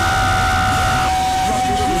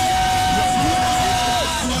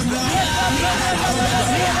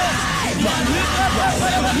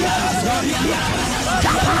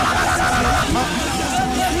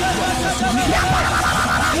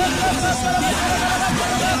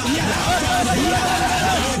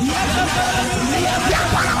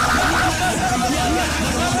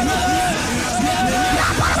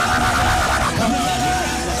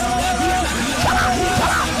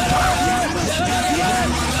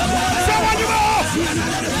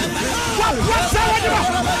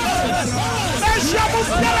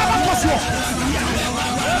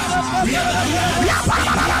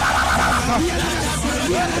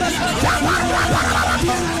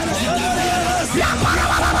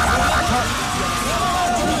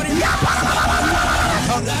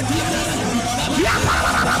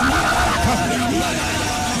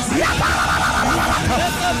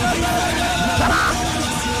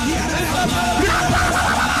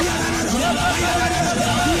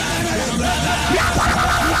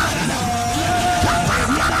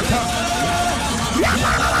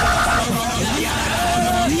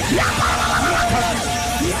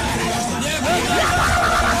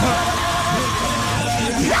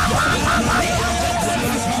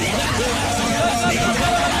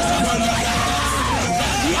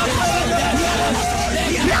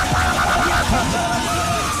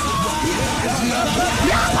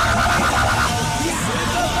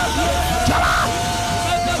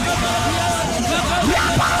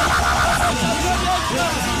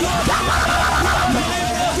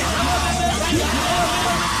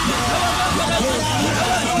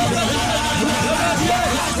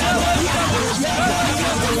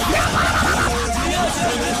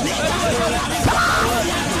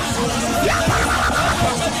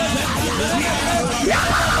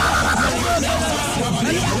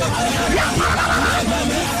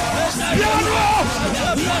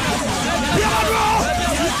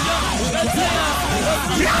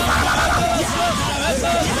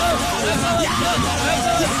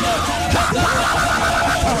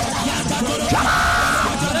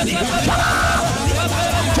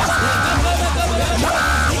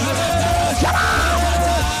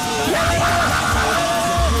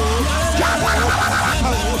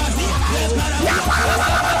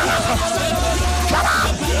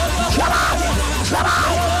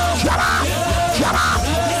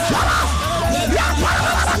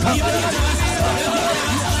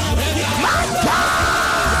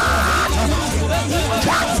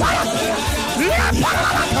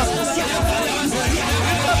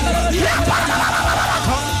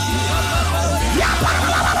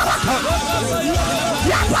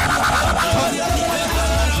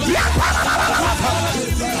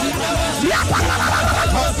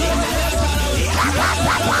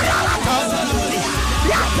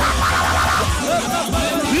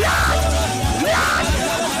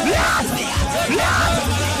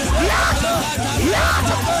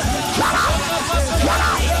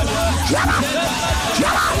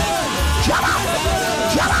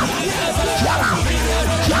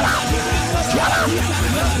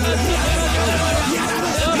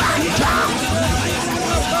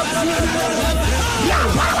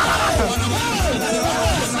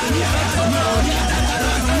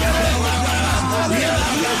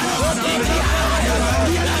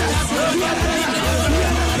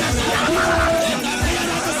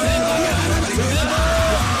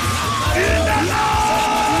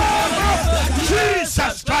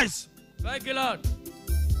 Thank you, Lord.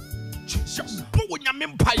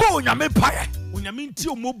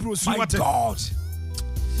 My God.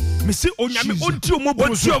 Me see onyame onti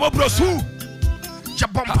omobrosu.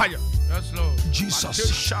 Jabompire. Yes, Lord. Jesus.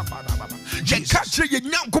 Je catch ye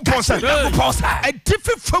nyankopon say. A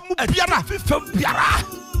different biara.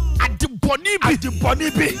 Adiboni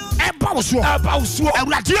bi eba wo so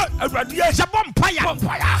awrade jabompire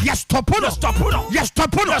yes stop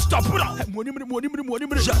monimri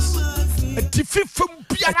yes a different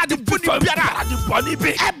biara adiboni bi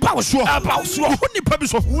eba wo so honipa bi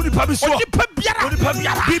so biara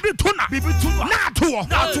bibi tuna na to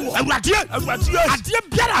awrade ade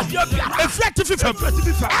biara efia tififam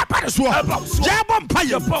eba so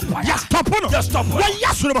jabompire yes stop yes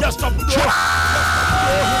stop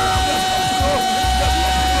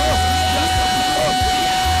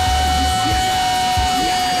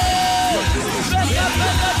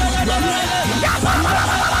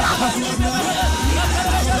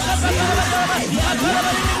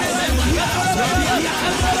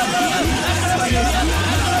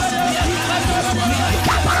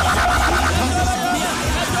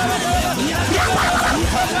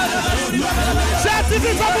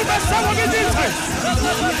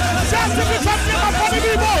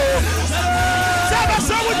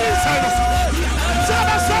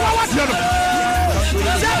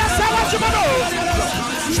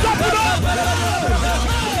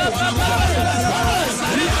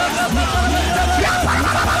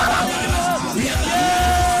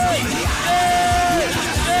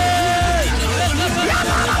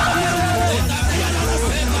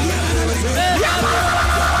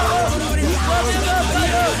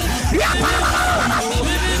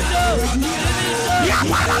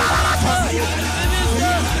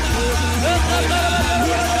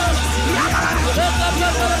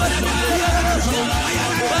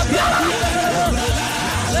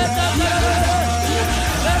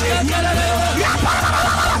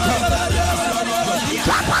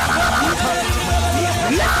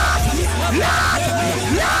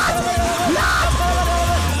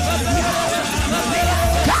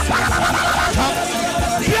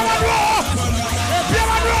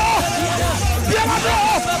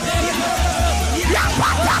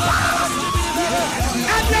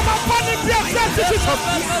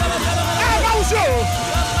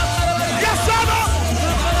Yes, sir.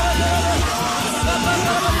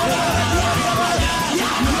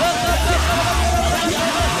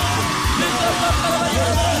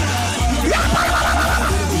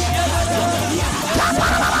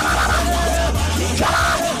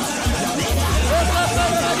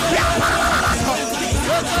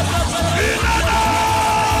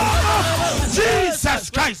 Jesus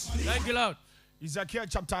Christ. Thank you, Lord. Ezekiel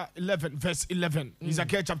chapter 11, verse 11.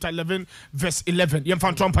 Ezekiel chapter 11, verse 11.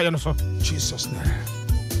 Yemfan trompa yenoso. Jesus name.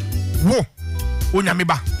 Wo.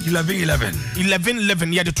 Onyameba. 11.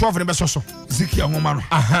 11. Yeah, the 12 number so. Ezekiel ngomano.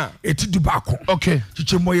 Aha. Eti dubako. Okay.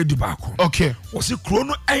 Chichemo ye dubako. Okay. Osi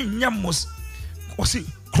krono enyamos. Osi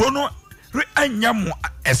krono re enyamo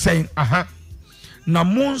esen. Aha. Na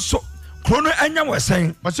monso krono enyamo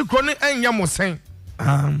esen. Osi krono enyamo esen.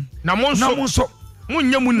 Na monso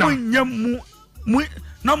munyamu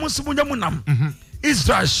nam.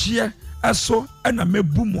 Israel share aso na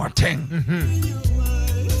mebu mu aten.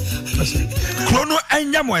 Krono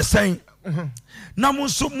enyamo esen. Na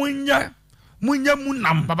monso munyamu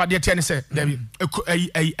nam. Baba de tiane say David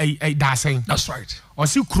ai da sen. That's right.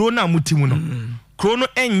 Osi krono amutimu no. Krono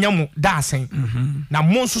enyamo da sen. Na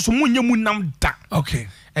monso so munyamu nam da. Okay.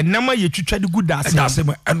 Enama ye twitwa de gu da sen. Da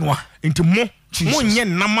sen enwa. Enti mo nye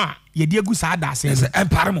nama ye de gu sa da sen.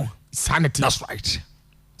 Empare mo. Sanity. That's right.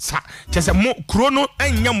 Just mo krono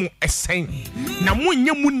enyamo esen. Na mo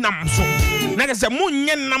nyamu nam so. Na just mo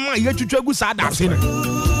nye nama ye twitwa gu sa da sen.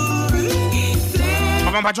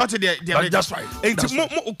 That's right.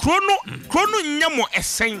 Mo krono nyamo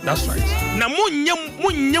esen. That's right. Na mo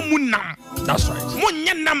nyamu nam. That's right. Mo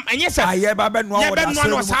nyanam enye se aye ba be no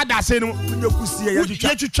no sa da se no nyakusie ye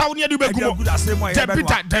twitwa ne de begumo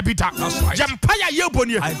debita jampaya ye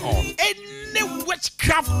boni any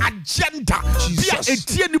witchcraft agenda bia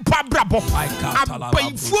etie nipa brabo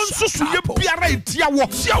abaifo nsusu ye biara etia wo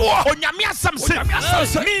onyame asam se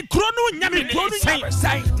mi krono nyame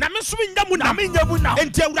sen na me so nyamu na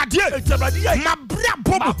enti awrade ma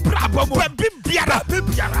brabo ba biara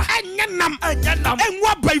enyanam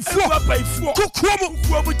enwa baifo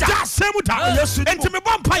kukuomu da semu da enti me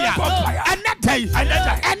bompaya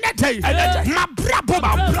enetei ma brabo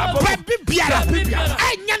ba biara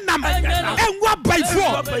enyanam enwa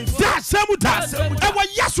baifo da semu da ewa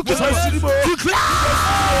Yesu Kristo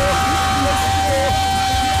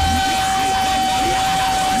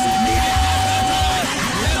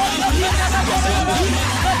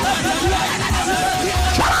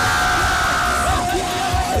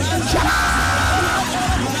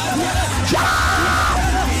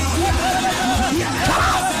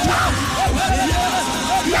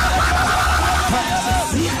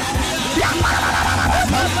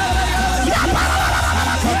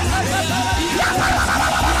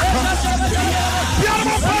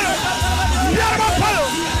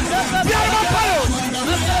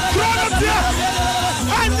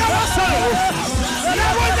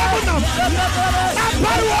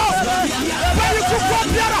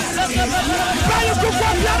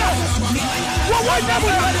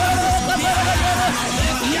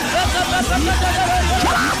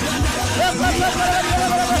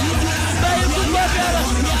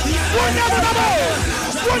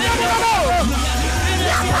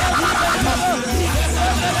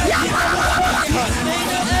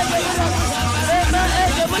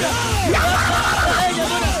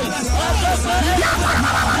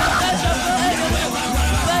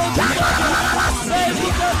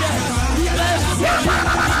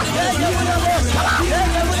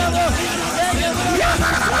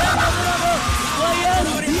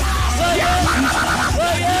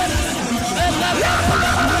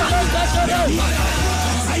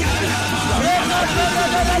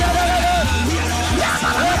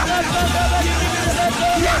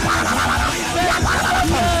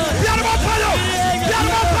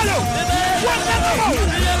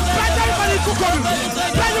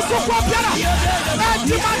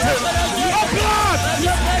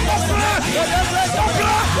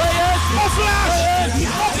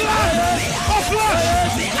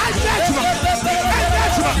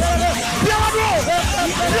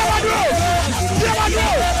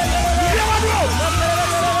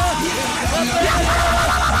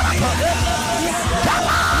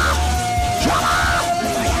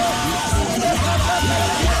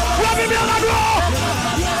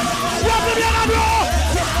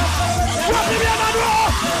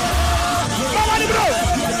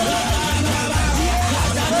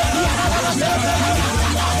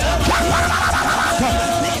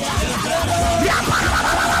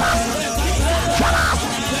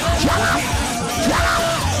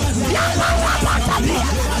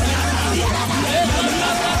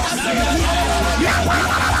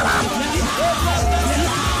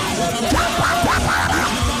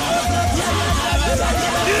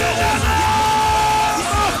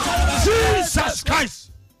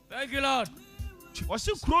was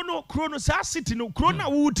a chrono city no chrono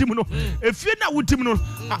wootimo if you na wootimo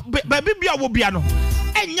baby bia wo bia no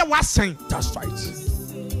enya wasen. That's right.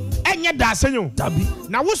 Enya da asenyo Dabi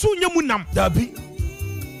na wo so nyemu nam Dabi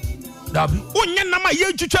onya nam a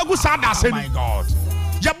ye twitwa gu sa da asen. My God.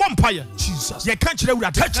 Ya bompaye Jesus. ye kan kire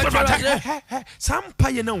wura some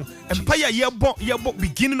paye no empire ye bo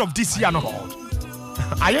beginning of this year no.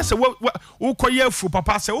 I say wo koye afu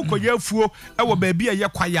papa say wo koye afu e wo ba bia ye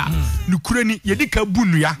kwaya ne kure ni ye dika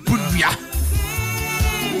bunua.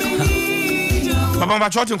 Papa ba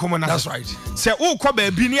chotin komo na. That's right. Say wo ko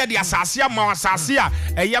ba bi ne ye de asase ama asase a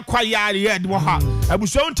eye kwaya ye de wo ha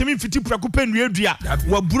abuso ntimi mfiti praku penua dua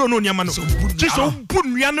wa buro no niam no so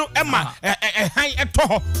bunua no ema han eto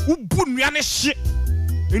ho wo bunua ne hye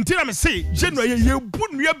ntina me say January ye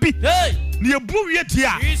bunua bi ne ye bu wie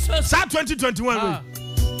tia sa 2021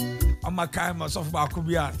 Amakai Sofo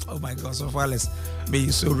Akubia. Oh my God, Sofo Alice. May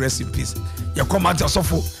you so rest in peace. You come out of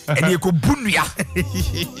Sofo and you go bunya.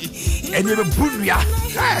 And you go bunya.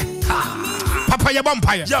 Papa ya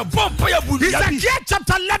vampire. Ya vampire bunya. Ezekiel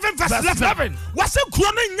chapter 11 verse 11. What's a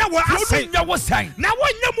chrono nyawa asay? Nyawa sign. Na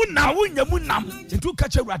wanyamu nam. Into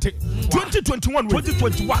catch a rat.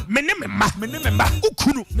 2021. Mene memba.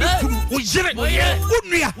 Ukunu. Ujire.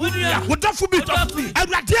 Unuya. Wodafu bi.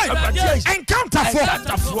 Erade. Encounter for.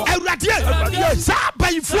 Erade.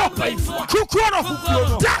 Zaba ifo. Kukrono.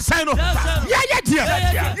 Da sign no. Ya dia.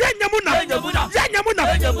 Ya nyamu nam.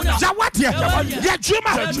 Jawatia. Ya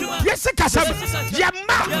juma. Ya sekasa. Ya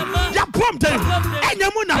ma. Ya pomte.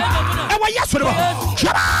 Enyamu nam. Ewa yasore ba.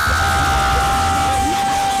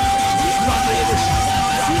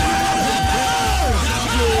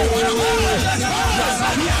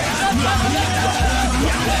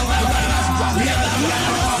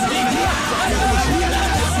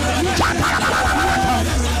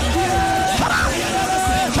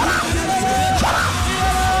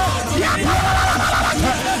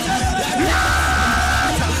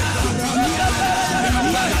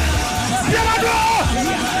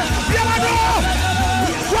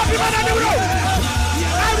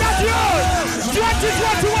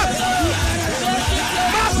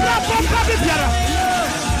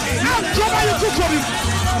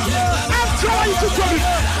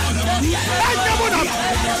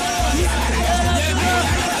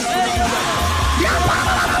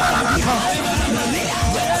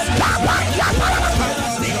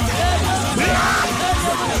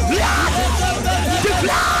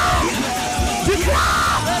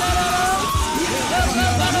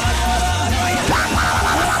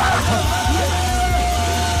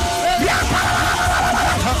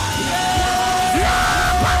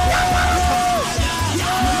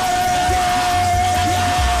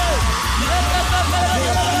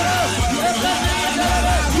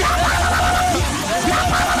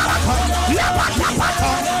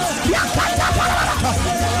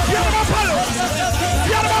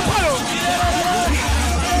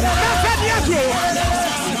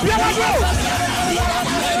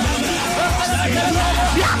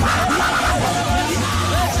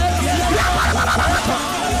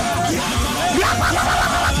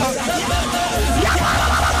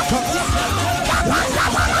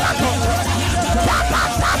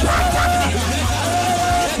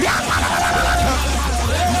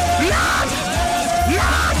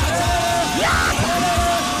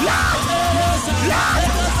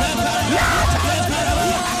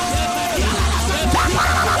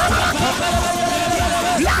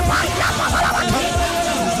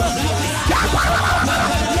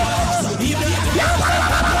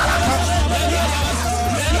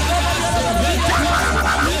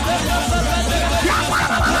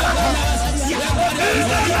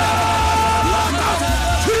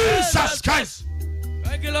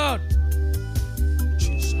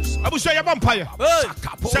 Abusha ya vampire.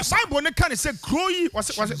 Se Bible ne kan say kroyi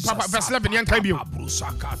was papa verse 11 yan kai bio.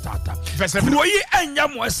 Verse 11 kroyi enya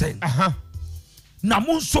mo esen. Na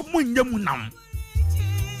mo nso mo nyam nam.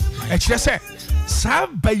 E kire say sa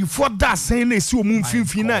bayifo da sen na esi o mu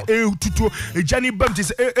mfimfin na tutu ejani bam te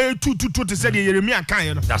say tutu te say Yeremia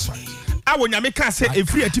kan no. That's right. Awo nyame kan say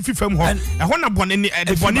efri atifi fam ho. E ho na bone ni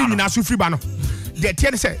bone nyina so fri ba no. De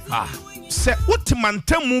tie say se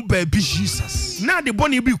utimantamu baby Jesus na de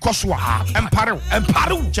boni bi koso a empare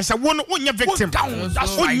just say won onye victim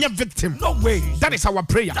onye victim no way. That is our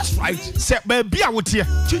prayer. That's right. Se baby a wotie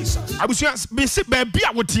Jesus abusu be se baby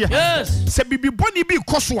a wotie Yes. se bibi boni bi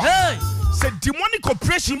koso a se demonic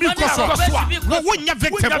oppression bi koso a onye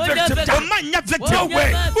victim o man nya victim no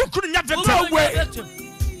way. ukuru nya victim no way.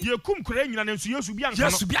 Ye kum kure nyina nenso Yesu bi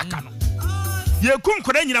anka no ye kum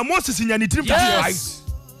kure nyina Moses nya ni trim. Yes.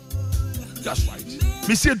 That's right.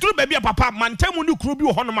 Me say duru baby papa mantamu ni kuro bi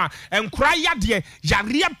wo hono ma enkura yade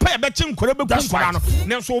yare pa beche nkura be kunkura no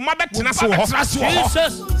ne so ma betena se wo ho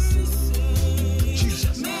Jesus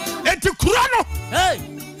enti kuro no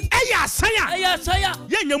eya asanya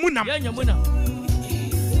ye nyamunam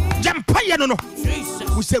jampa ye no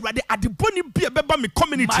we say rade adeboni bia beba me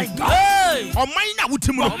community omai na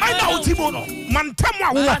wutimu mantamu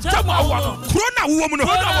awo kuro na wo mu no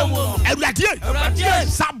ewrade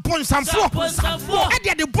sabon samfo e de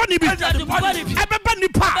adeboni bi ebeba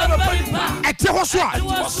nipa ete ho so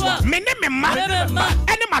a me ne me ma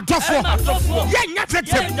ene madofo ye nya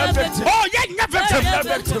victim oh ye nya victim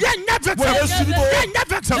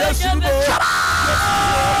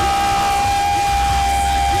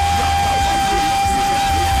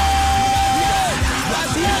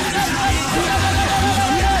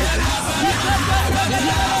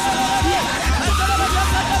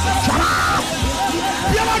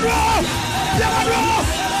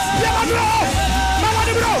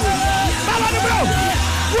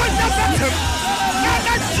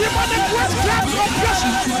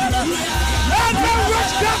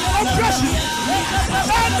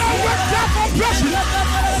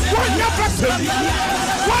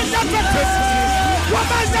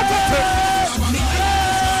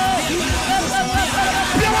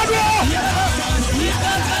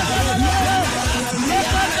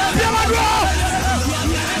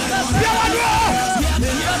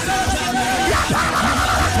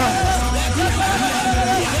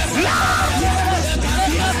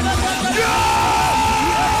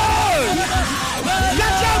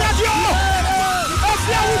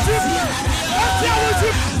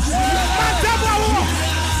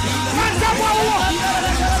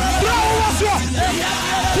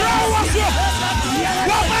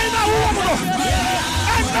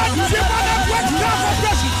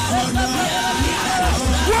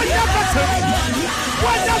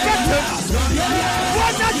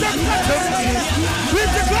We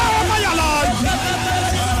declare over your life.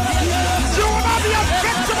 You will not be a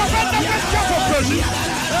victim of any witchcraft oppression.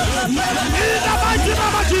 In the mighty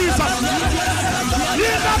name of Jesus.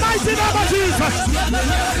 In the mighty name of Jesus.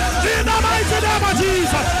 In the mighty name of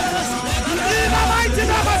Jesus. In the mighty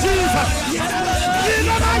name of Jesus. In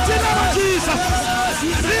the mighty name of Jesus.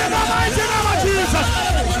 In the mighty name of Jesus.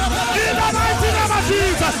 In the mighty name of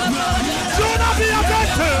Jesus. Do not be a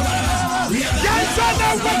victim. Yes, I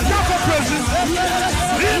know what's up for prison.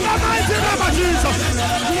 In the mighty name of Jesus.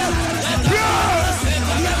 Pure.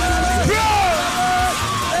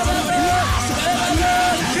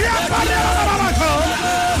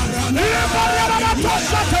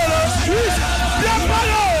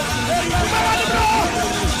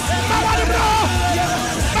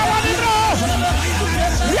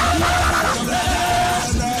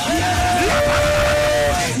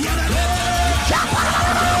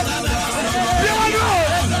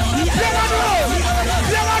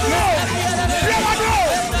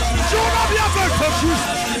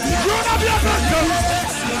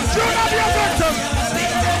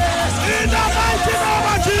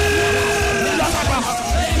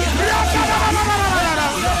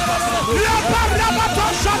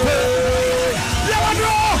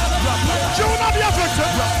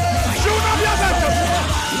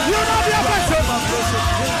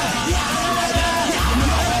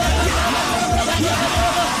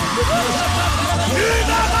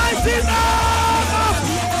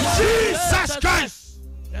 Jesus Christ.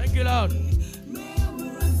 Thank you, Lord.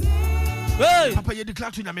 Hey. Papa, you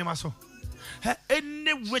declare to your so.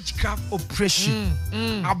 Any witchcraft oppression,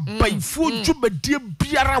 abayfo djubedie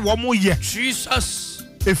biara wo mo ye. Jesus.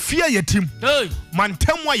 Efia ye tim. Hey.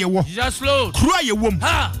 Mantemwa ye wo. Jesus Lord. Kura ye wom.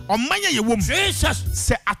 Ha. Omanya ye wom. Jesus.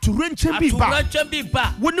 Se aturenche bi ba. Aturenche bi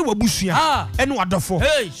ba. Woni wabusua. Ene wadofo.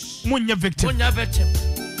 Hey. Munye victim. Munye victim.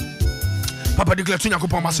 Papa declare to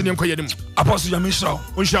Yakopon masene nko yedim. Apostle Yamishra.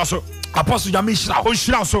 Onhira so. Apostle Yamishra.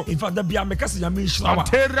 Onhira so. In fact, there be a mekase Yamishra.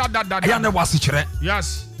 Antera da. Ya ne wasi kire.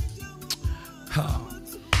 Yes.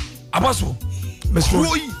 Apostle. Mr.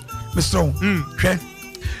 Hwe.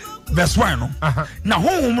 Verse 1 no. Na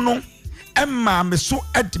honhom no emma me so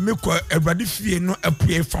edme ko awrade fie no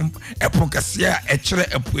apue from eponkase a ekire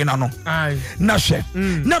apue na no. Na hwe.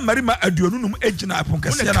 Na marima aduonunum egina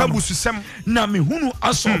eponkase na no. Na me hunu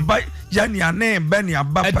aso ba ya ne ane ba ne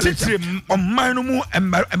aba palete. Omman no mu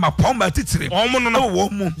emma pomba titire. Omo no wo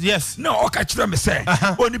mu. Yes. Na o ka kire me se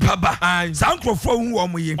onipa ba. Sa nkrofo hu wo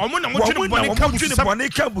mo ye. Omo na mo twene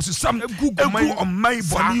kabususam egu omman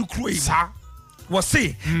boni kroi. Was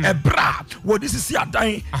say a bra what this is your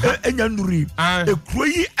dying enyanuri a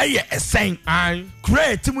croy a saying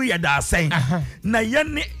create me ya da saying na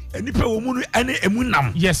yene nipa wo mu ene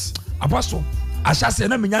emunam yes apostle Ashase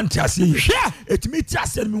na menya ntiase yi. Etimi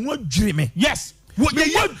tiase me ho adwiri me. Yes. What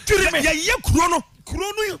ye kuro no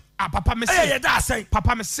papa me say da say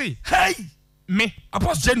papa me say hey me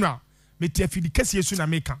apostle general me tie fi di kase yesu na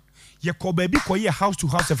meka ye ko ba bi ko ye house to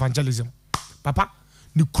house evangelism papa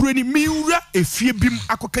ni kuro ni miura efie bim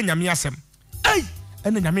akoka nyame asem hey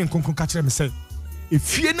ena nyame nkonkon ka kire me say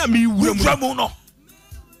efie na miura mu no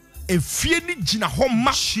efie ni gina ho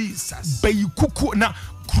ma Jesus bayi kuku na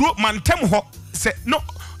kuro mantem ho say no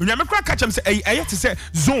nyame kura ka chem say eye te say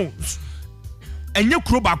zones enye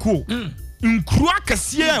kuro bako nkuro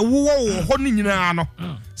akese a wo ho no nyina no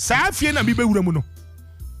saa fie na mi bewura mu no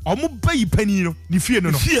omo bayi pani no ni fie no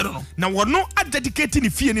na wono a dedicate ni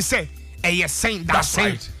fie ni say eye sen that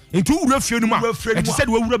sen ntu wura fie no ma e te say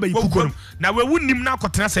de wura bayi kuko no na we wunim na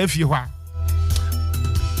akotena saa fie ho a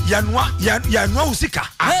yanwa usika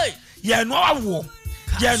yanwa awo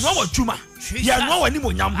yanwa watuma yanwa wani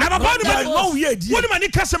monyam na baba ni yanwa uye die woni mani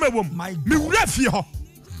kasem ebom mi wura fie ho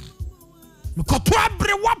me koto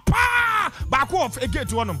abre wapa ba ko of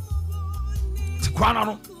gate wonom ti kwana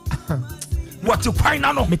no what ti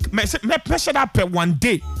kwana no me pressure that per one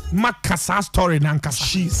day makasa story na nkasa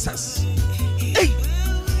Jesus hey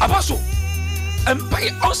abaso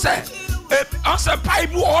empire onse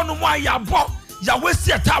bible onu mo ayabo ya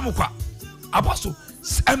wesi atamu kwa abaso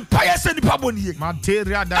empire se ni paboniye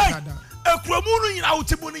material da ekromu no nyina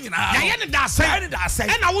wotimu no nyina ya ye ne da sai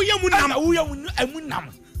e na wo ye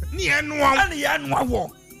munam ni enwa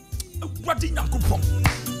wo gwadi yakopon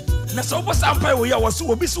na so bo sampai wo ya wo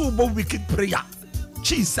so obi so bo wicked prayer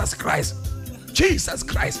Jesus Christ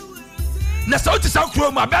na so ti sa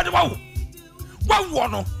kro ma be de wo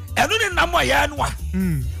no eno ni nam ya enwa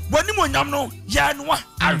woni mo nyam no ya enwa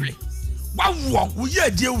awe wo ye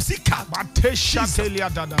die usika batesha telia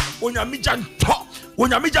dada onyami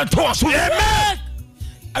janto so amen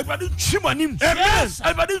everybody chimanim amen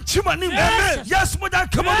everybody chimanim amen yes mo dan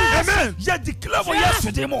come on amen ya declare for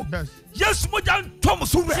yesterday mo yes mo dan tom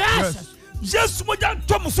so yes mo dan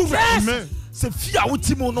tom so amen se fia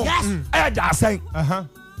wotimo no e da asan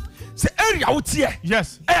se area wotie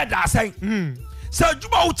yes e da asan se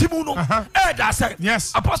adwuma wotimo no e da asan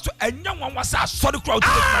yes apostle enya nwanwa sa sorry crowd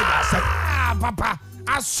da asan papa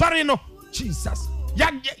asori no Jesus ya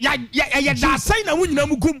da sai na wunyina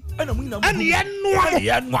mugum ene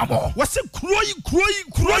ye noa mo wose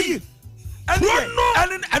kuroyi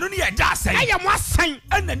eno ne ye da sai aya mo asan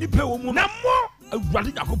ena nipa wo mu na mo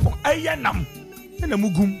awurade yakopon eye nam ena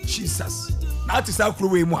mugum Jesus na ati sa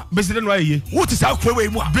kurowe mu a beside no ayeye wo ti sa kurowe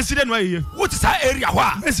mu a beside no ayeye wo ti sa area ho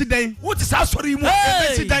a beside wo ti sa sori mu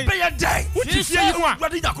beside be ye dai wo ti fie mu a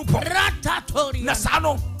awurade yakopon Ratatori na sa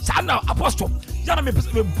no apostle yana me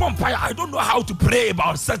vampire I don't know how to pray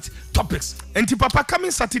about such topics enti papa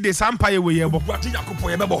coming Saturday sampaye we yebo awurade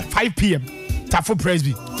yakopon ye bebo 5 p.m. Tafo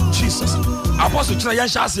Presby Jesus apostle chira yan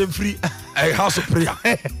sha asem free a house of prayer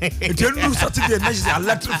enti enu Saturday na she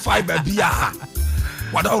electrify ba bia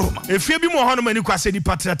wada roma efie bi mo hono mani kwase di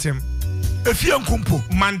patratem efie nkumpo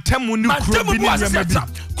mantemu ni kuro bi ni nyama bi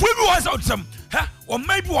kuro bi was outsem ha o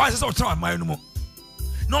mai bi was outsem mai no mo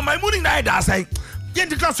no mai muni na da sai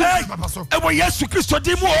yendi klaso papa so e bo Yesu Kristo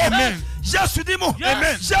di mo amen Yesu di mo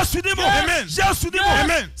amen Yesu di mo amen Yesu di mo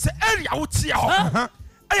amen se area wo tia ho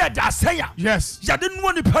aya da sai ya yes ya de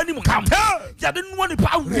nuo ni pa ni mo kam ya de nuo ni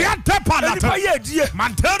pa wo ya te pa na ni pa ye die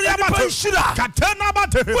manteria ba te shira katena ba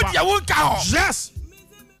te wo dia wo ka ho yes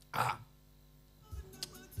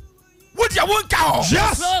wo dia wo ka ho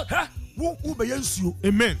yes wo be yansuo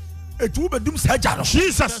amen etu be dum saja no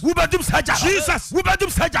Jesus wo be dum saja Jesus wo be dum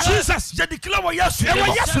saja Jesus je declare wo Yesu e wo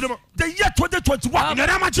Yesu dem the year 2021 in the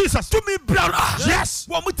name of Jesus to me brother yes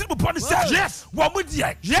wo mo tribu pon say yes wo mo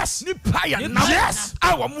die yes ni pa ya na yes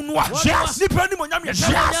a wo mo noa yes ni pa ni mo nyam ya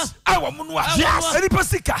yes a wo mo noa yes ni pa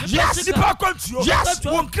sika yes ni pa kwantuo yes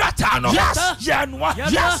wo nkrata no yes ya noa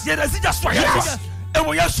yes ya da sija so yes e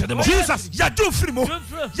wo Yesu dem Jesus ya jo free mo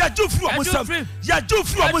ya jo free o mo sam ya jo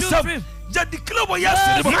free o mo sam ya declare wo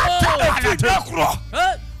Yesu dem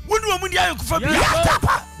wonu omu ni ayankufa bia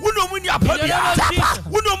wonu omu ni apabia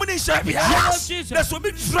wonu omu ni shabia na so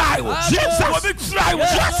be try Jesus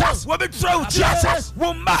wo be try Jesus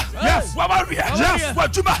wo ma wo maria wo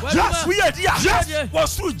juma wo yedia wo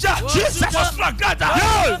suja Jesus wo stragada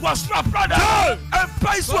wo strapbrada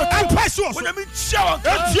empaiso wona mi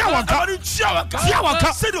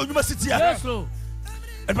chiawanka se de university ya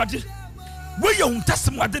everybody we ye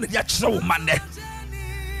untasem ade na dia kire wo manne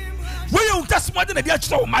we you testimony na dia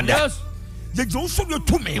kire wo man de ye jo so ye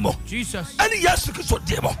to me mo Jesus ani Yesu Kristo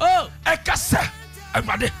de mo e ka se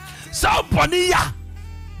awade sa boni ya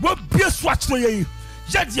wo bie so akire ye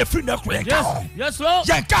yɛ deɛ firi na kɔ yɛnka hɔ Yes, Lord.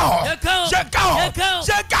 yɛnka hɔ Yɛnka yɛnka hɔ hɔ.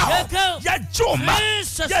 yɛnka hɔ Yɛnka hɔ. yɛdwoma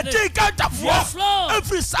Jesus' yɛgye name. nkantafoɔ Yes, Lord.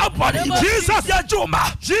 ɛfiri saa bɔne yi Jesus. yɛdwoma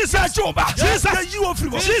yɛdwoma Jesus. yɛyi wɔ firi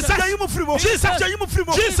mu Jesus. yɛyi mu firi mu Jesus. yɛyi mu firi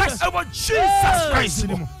mu Jesus. ɛwɔ Jesus Christ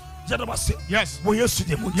mu Yes. yɛde ma se Yes. wɔ Yesu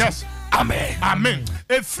de mu Yes. amen Amen.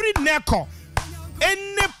 A free neko.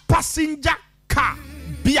 Any passenger car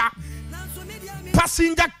bia.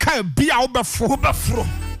 Passenger car bia obefro.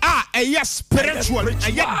 Ah, a yes spiritual.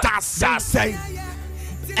 A yet dasai.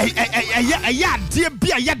 A dear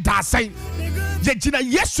bia yet dasai. Yet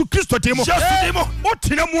Yesu Christo demo. You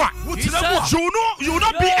will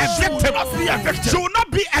not be a victim. You will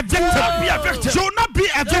not be a victim. You will not be a victim. You will not be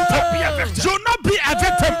a victim. You will not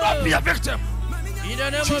be a victim. In the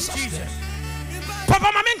name of Jesus.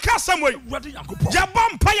 Papa Mamin Casamway.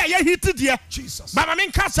 Yabampa ya hit dear. Jesus. Mama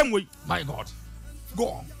Min Casamway. My God. Go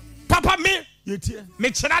on. Papa me. Yetie. Me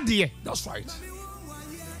chena dear. That's right.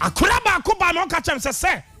 Akuraba kuba no catch him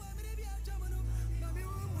say.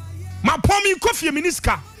 Ma pomi Kofi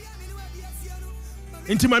miniska.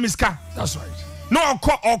 Inti mamiska. That's right. No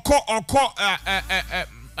oko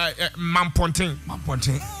mampontin.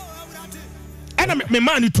 And me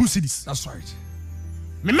man 2 cities. That's right.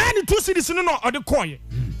 Me man 2 cities no or the coin.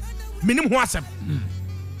 Minim ho asem.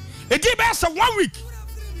 E give us 1 week.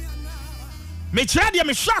 Me chira dia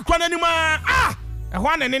me hwa akwa anima ah e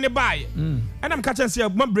ho na ne buy. And I'm catching say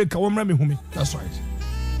ma break wo mra me humi. That's right.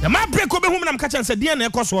 The ma break obe humi na I'm catching say dia na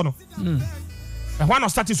ekoso no. E ho na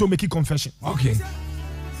start so make confession. Okay.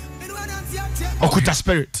 Okuta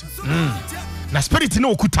spirit. Na spirit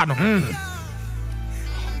no okuta no.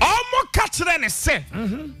 Omo catchre ne se.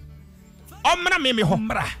 Omra me ho.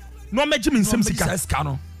 No meji me nsem sika.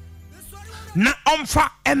 No. Na omfa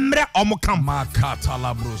emre omo kam. Makata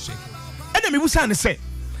labrose. Ena me busa ne se.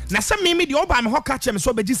 Na se me de oba me ho catch me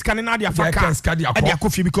so beji sika ne na de afaka. E de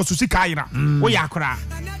akofi because su sika ayira. Wo ya akora.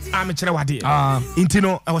 A me kire wade. Inti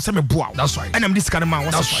no e wo se me boa. That's right. Ena me de sika ne ma wo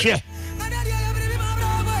se hwe.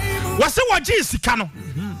 Wo se wo ji sika no.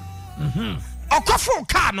 Okofo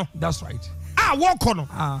car no. That's right. Walk on.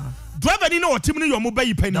 Driver ni no team ni your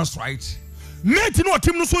mobile penny. That's right. Mate no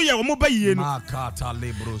team no so ye mobile ye no. Makata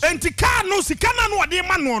labrose. Enti car no sika na no de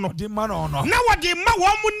ma no no. De ma no no. Na wo de ma wo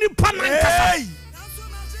mu nipa na nkasa.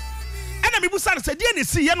 Ena me busa se de ne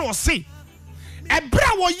si ye no se.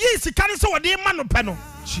 Ebra wo ye sika no se wo de ma no pe no.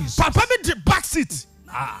 Jesus. Papa be the back seat.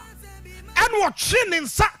 And wo twe ne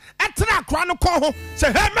nsa etra akra no ko ho.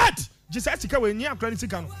 Say hey mate. Jesus sika we nyi akra ni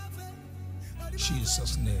sika no.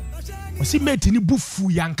 Jesus name. O si mate ni bufu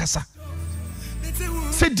yankasa.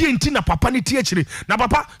 Se di enti na papa ni tie kire. Na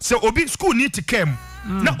papa se obi school ni te kem.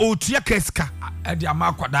 Na otua keska. E di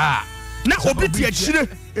amakwada. Na obi tie kire.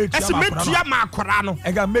 Ese metua ma akwara no.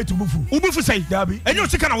 E ga mate bufu. Ubufu sei. Dabi. Enyo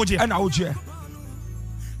sika na woje. E na woje.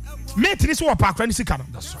 Mate ni so wo pa akwara ni sika no.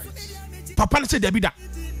 That's right. Papa ni se dabi da.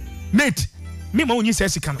 Mate, me ma onyi se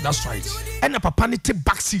sika no. That's right. E na papa ni te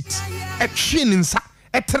back seat. E twe ni nsa.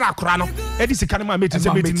 Etra akora no edi sika no ma mate se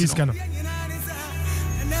mate ni sika no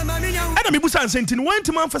ana me busa nsenti no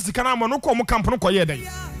wanti man fa sika no ma no ko mo camp no ko ye den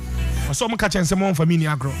so mo ka chense mo fa mini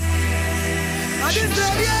agro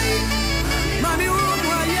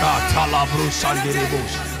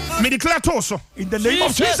me declare to so in the name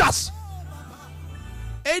of Jesus.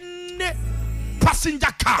 Any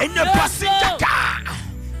passenger car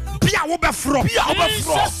bia wo be fro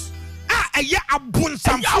ah eye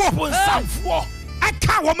abonsamfo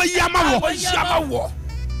aka wo ma yama wo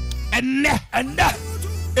enne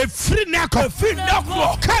e free neko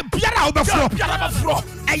ka biara wo be fro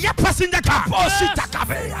eye passenger car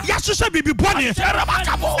ya so bibi boni e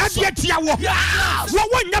dia tia wo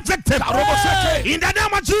wonya victim in the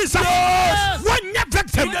name of Jesus wonya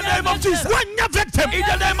victim in the name of Jesus wonya victim in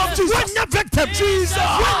the name of Jesus wonya victim Jesus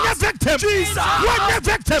wonya victim Jesus wonya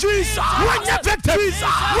victim Jesus wonya victim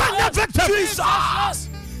Jesus wonya victim Jesus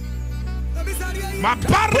ma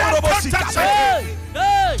barra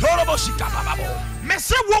Torobosika babo. Me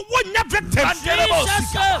say wonya victim.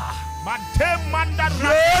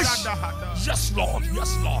 Yes, Lord.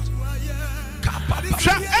 Yes, Lord.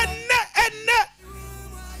 Enne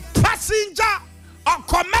passenger or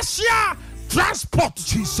commercial transport.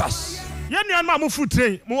 Jesus. Yenu ma mu fu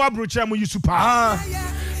train, mu abrocha mu yusupa.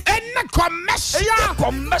 Enne commercial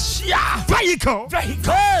vehicle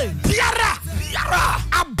biara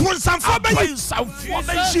abonsanfo bɛyi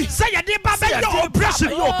sɛ yɛde ba bɛyɛ operation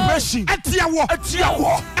ɛtiawɔ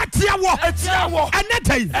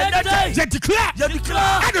ɛnɛtɛyi yɛ declare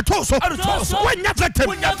ɛde to so wɔnyɛ victim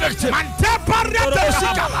mante barriata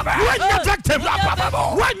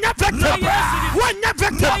wɔnyɛ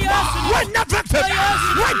victim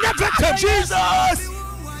Jesus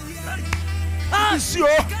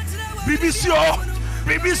BBC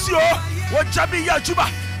what Jabi Yachuba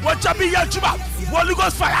Holy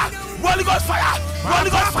Ghost fire Holy Ghost fire Holy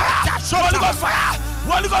Ghost fire Holy Ghost fire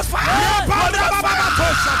Holy Ghost fire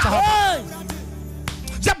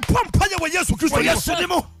the Pompaya wa Yesu Christ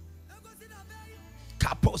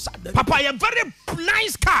Papa, a very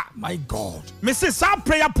nice car. My God. Mrs. Our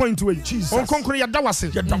prayer point to Jesus. On concrete,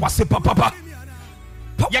 Yadawase, Papa.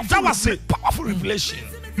 Yadawase, powerful revelation.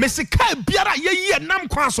 Mrs. Kai Biara, ye nam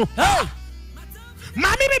kwaso.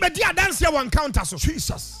 Mammy, baby, dear dance here one counter. So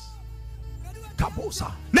Jesus.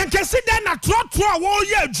 Kabosa. Then can sit there na trot all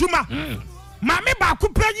year, Juma. Mammy Baku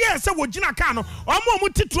pray yes, so would Gina Cano, or more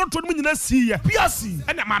muti trot to me, see ya. PSC,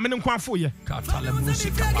 and a mammy and Kwan for ye.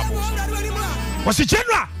 Was it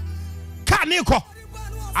general? Kaneko.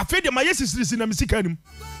 I fed my yes is in a Messicanum.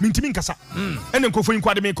 Mintimin Casa. And then Kofi in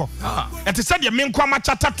Quadamico. And to send your main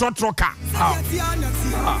Quamachata Trotroka.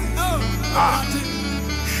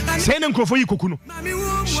 Send him Kofi Kukuno.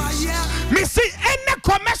 Missy, any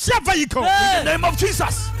commercial vehicle. In the name of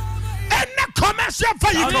Jesus. Any commercial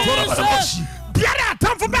vehicle. Biara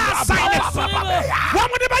time for bad sign. One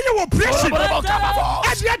would buy you operation.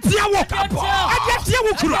 And yet you walk up. And yet you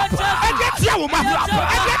walk up. And yet you walk up.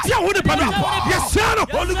 And yet you would have yes, son of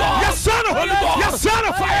Holy Ghost. Yes, son of Holy Ghost. Yes, son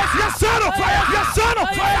of fire. Yes, son of fire. Yes, son of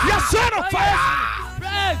fire. Yes, son of fire.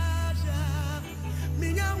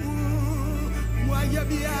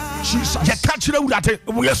 Jesus. You catch it out that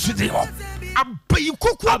we are sitting on. I pay you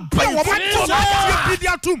cook. I pay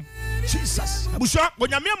you. Jesus. Busha, when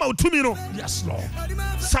Yamma to me, yes, Lord.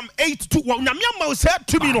 Some 8 to 1. Yamma said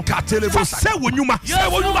to me, no, say when you must say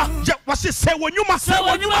what you say when you must say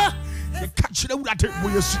when you must catch it out that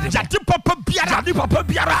we are sitting. Yadi Papa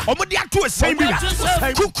Biara, Omodia to a same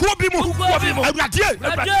Kukuabimu,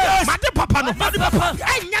 Madi Papa, no,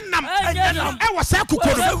 Yanam, I was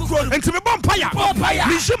Sakuko, and to the Bompire,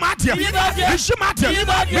 Mishimatia,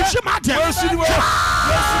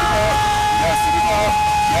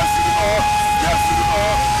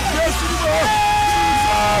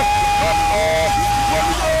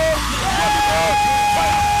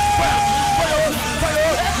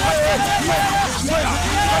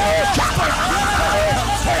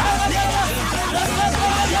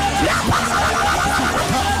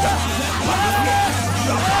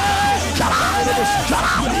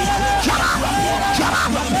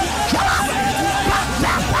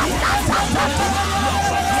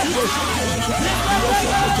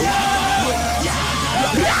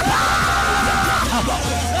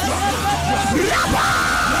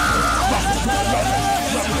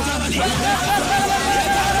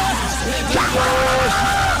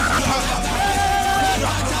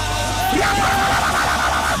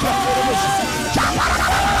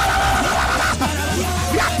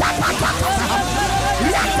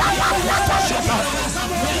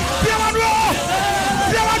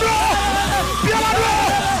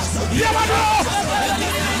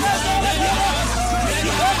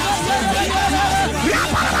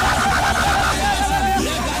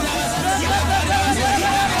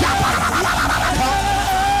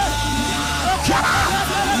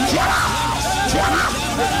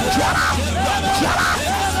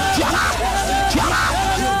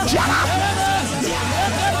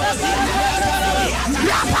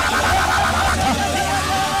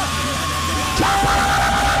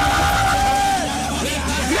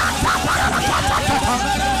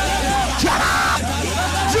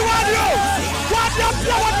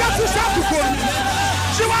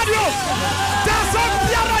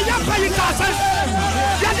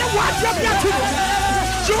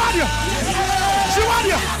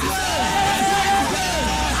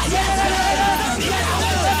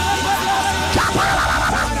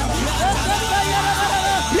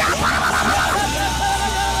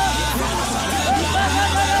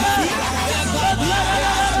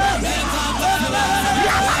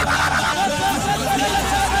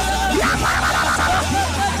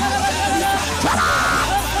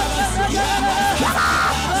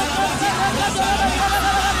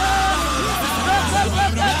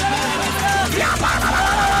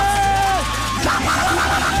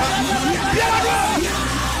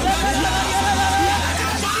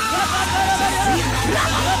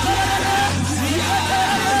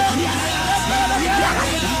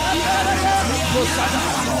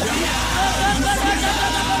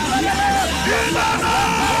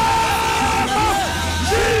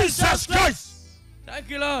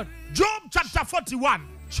 Thank you, Lord. Job chapter 41,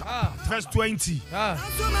 verse 20.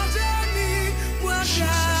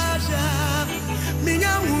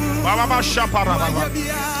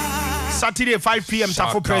 Saturday 5 p.m.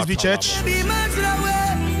 Sofo Presby Church.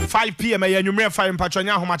 5 p.m. You number 5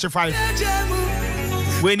 Patronia how much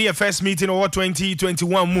 5. We need a first meeting over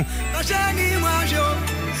 2021 mu.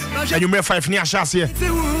 And you number 5 near Shas here.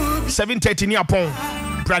 7:30 near Pong.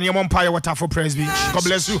 Brand Empire water for Presby. God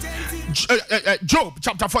bless you. Job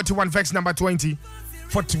chapter 41 verse number 20.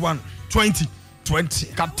 41 20.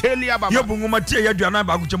 Katelia baba. Yo bungu matia ya duana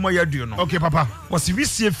ba kuchemo ya duano. Okay papa. Wasi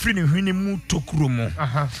wisi efri ni hwini mu tokuro mu.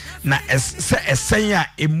 Na se esenya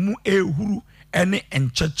emu ehuru ene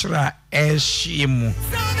enchechra ehye mu.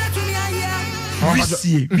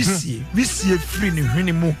 Wisi efri ni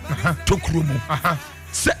hwini mu tokuro mu.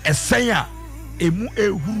 Se esenya emu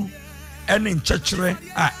ehuru ene enchechre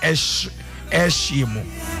a ehye mu.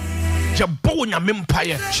 Je bo nya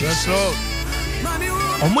mempaye. Yes Lord.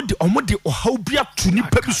 Omode ohaubia tuni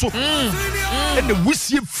pebi so and the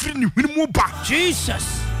wusie free ni hwini mu ba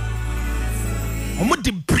Jesus.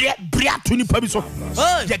 Omode bria tuni pebi so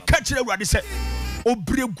ye ka kire urade se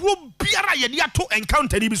obreguo biara ye de ato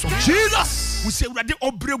encounter ni bi so Jesus wusie urade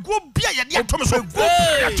obreguo bia ye de ato me so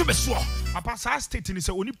ato me so papa sa state ni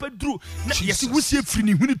se oni pedru na ye se wusie free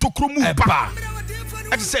ni hwini tokro mu ba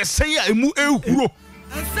e se say emu ehuro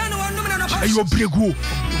ayo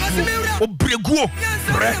obreguo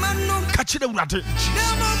catch the urade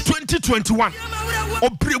 2021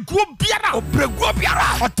 obreguo biara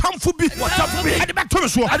otamfo bi ade beto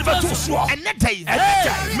so enetay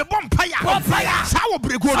me bompaya sa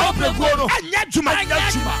obreguo no anya djuma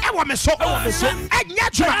e wo me so anya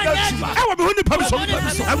djuma e wo me honi pam so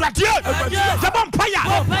urade the bompaya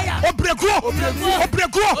obreguo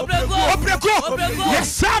yes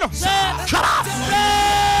sir shut up.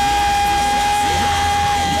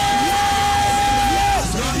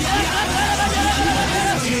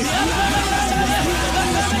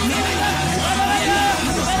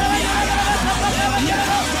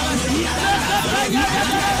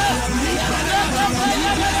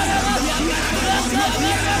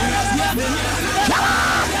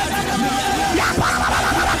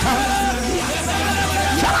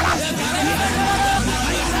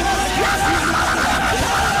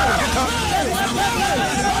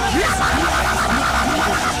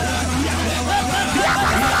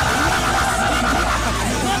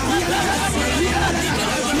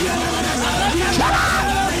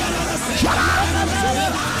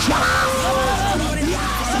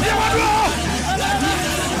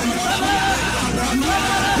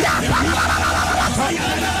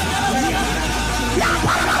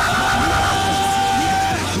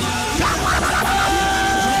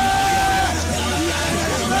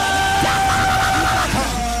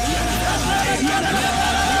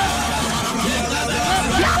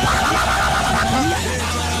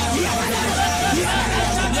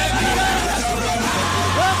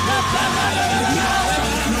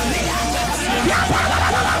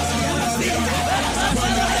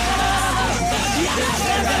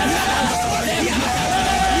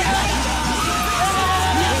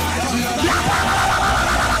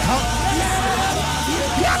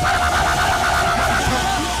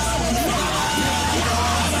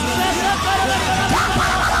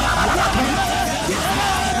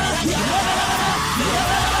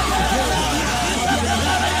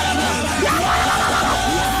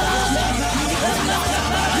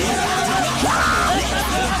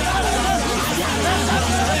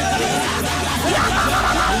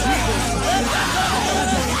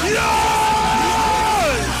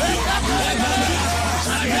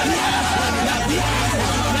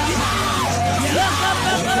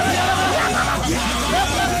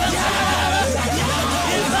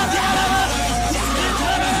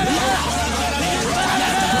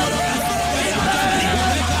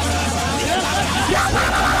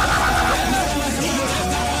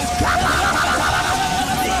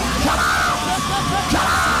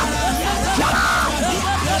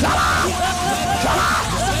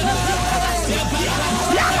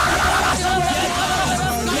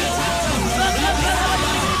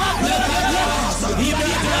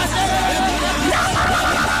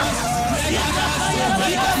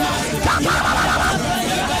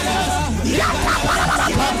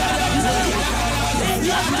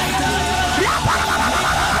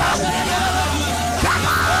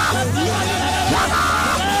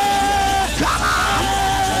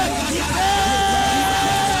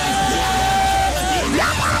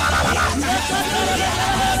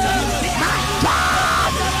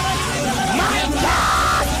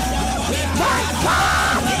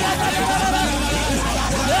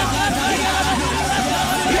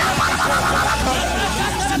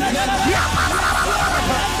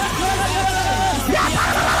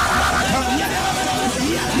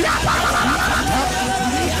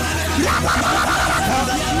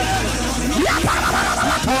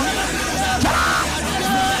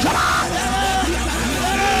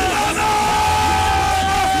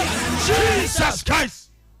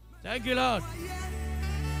 Thank you, Lord.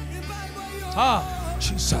 Ah,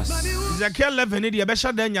 Jesus. Ezekiel 11 the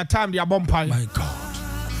better than your time the abompa. My God.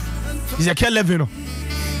 Ezekiel 11 no.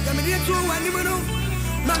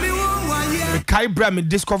 Kai bra me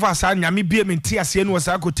discover sa nyame bia me ntia se no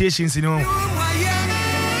sa quotations no.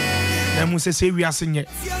 Na mu se wi ase nye.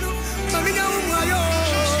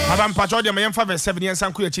 Madam Pacho de me yemfa verse 7 yen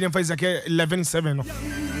san ko yachi yemfa Ezekiel 11:7 no.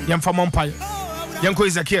 Yemfa mompa. Yenko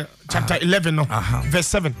Ezekiel chapter 11 no. Verse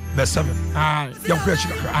 7. Verse 7. Yenko yachi.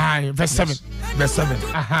 Verse 7. Verse 7.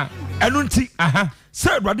 Enu nti. Se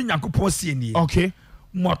Awurade Nyankopɔn sie nie. Okay.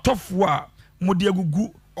 Motofo a mode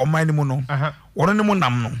agugu oman ne mu no. Wono ne mu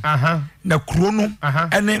nam no. Na kuro no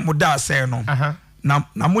ene moda asɛe no.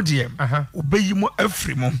 Na mode obeyi mo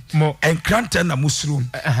afri mo. Enkranta na musuru.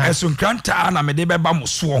 Eso enkranta na mede beba mo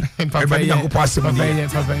so. Awurade Nyankopɔn asɛm nie.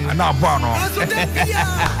 Ana abo no.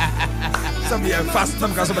 Some be fast them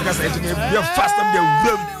because it be fast them the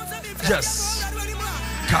room. Yes.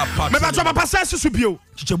 Me ba to papa say su bio.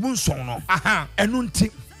 Chichebu nson no. Enu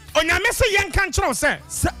nti. Onyame se yen kan kyerɛw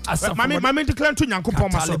sɛ mame declare to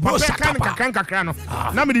Nyankopɔn maso. Papa kan kakra no.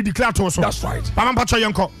 Na me declare to so. That's right. Papa pacho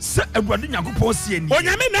yenko. Se Awurade Nyankopɔn sie ni.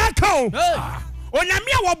 Onyame na aka o.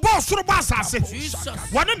 Onyame a wo bɔ soro bɔ asase.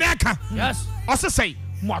 Wone na aka. yes. Ɔse sɛ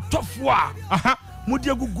Mo atofo a mode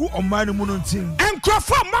agugu oman ne mu no nti.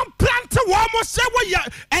 Enkrofo man plant wo mo se wo ye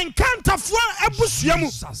enkantafo abusua mu.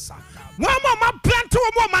 Wama man plant wo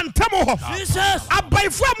mo mantam ho. Jesus.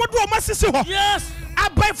 Abaifo amodo o masisi ho. Yes.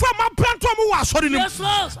 Abaifo man plant wo mo wa asori nim. Yes,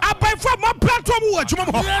 Lord. Abaifo man plant wo mo wa adwuma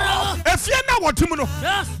ho. Efie na wotim no.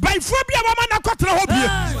 Yes. Baifo bia mama na kotena ho bie.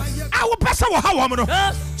 A wo pese wo ha wo mo no.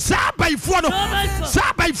 Sa baifo no.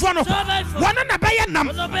 Sa baifo no. Wona na baye nam.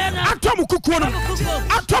 Atom kukuo no.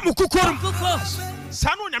 Atom kukuo no.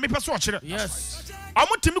 Sa no nyame pese wo kire. Yes.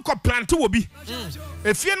 Amotimi ko plant wo bi.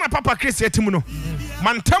 Efie na papa Chris etim no.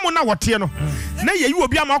 Mantam na wote no. Na yeyi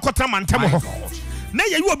obi ama akotena mantam ho. Na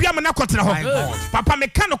yeyi obi ama na akotena ho. Papa me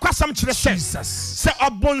ka no kwasam kire se. Se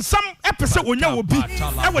obonsam epese onya obi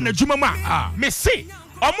e wo na dwuma mu a. Me se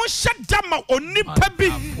omo hyeda ma onipa bi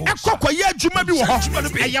ekokoye adwuma bi wo ho.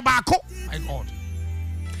 Eye baako. My God.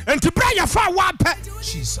 Enti bra ya fa wa pe.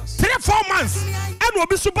 Jesus. 3-4 months. And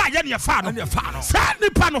obi so ba ye ne fa no. Sa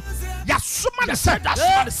nipa no. Ya suma ne se.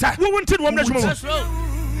 Wo wonti no na dwuma mu.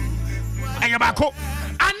 Eye baako.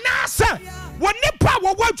 Anase wo nipa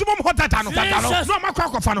wo adwuma mu hodada no. No makwa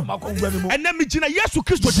kofa no. Ena mi gina Yesu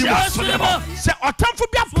Kristo di mu. Se otamfo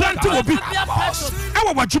bia plant wo bi. E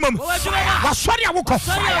wo adwuma mu. Wa sori awoko.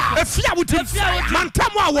 Efi awuti.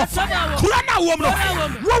 Mantam awo. Kura na wo mu no.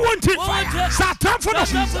 Wo wonti. Sa otamfo no.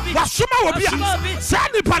 Wa suma wo bia. Sa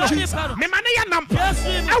nipa no. Me mane ya nam.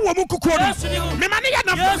 E wo mu kukuo no. Me mane ya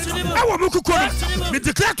nam. E wo mu kukuo no. Me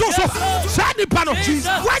declare to so. Sa nipa no.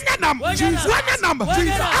 Wanya nam. Wanya nam.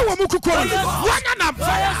 E wo mu kukuo no. Wanya nam.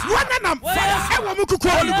 E wo mu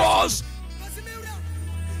kukuo no.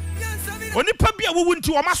 Onipa bia wo wunti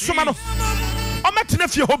o masoma no. O metena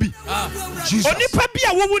fie hobi. Onipa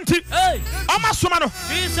bia wo wunti. O masoma no.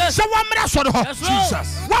 Se wo mra so do ho. Jesus.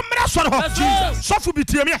 Wo mra so do ho. Sofo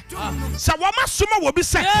bitie me. Se wo masoma wo bi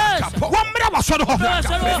se. Wo mra wo so do ho.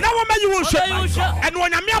 Na wo mayi wo hwe. Eno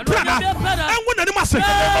onyame apra na. Enwo nani mase.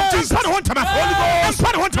 Ampa no hontama.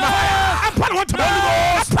 Ampa no hontama. Ampa no hontama.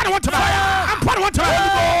 Ampa no hontama. Ampa no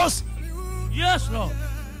hontama. Yes, Lord.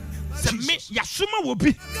 Se me ya soma wo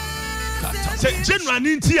bi. Se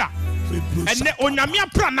genuine ntia. Ene onyame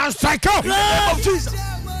apra na strike of Jesus.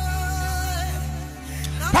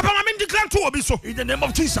 Papa mama declare to obi so In the name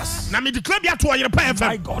of Jesus. na me declare bia to oyere pa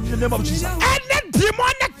My FM. God, in the name of Jesus. Any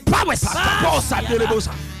demonic powers,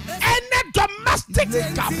 any domestic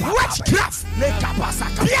witchcraft,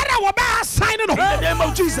 Pierre will be a sign In the name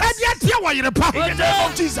of Jesus. and yet here were you pa. In the name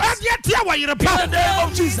of Jesus. And yet here were you In the pa. name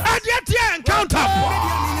of Jesus. And yet here encounter.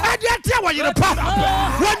 And yet here were you pa.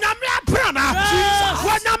 When I'm a prana,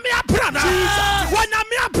 when I'm a prana, when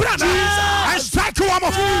I'm a prana, I strike you up.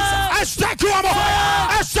 I strike you up.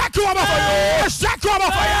 I strike you up. I strike you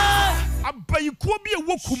up. Abayi ko bi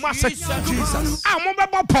ewo kuma se Jesus. A mo be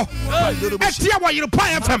bopo. Etia wa yire pa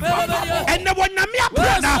FM. Enne wonyame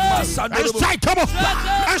aprana. I strike up.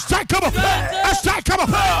 I strike up. I strike up.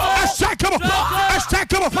 I strike up. I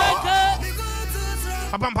strike up.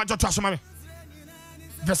 Papa mpa jo twaso mame.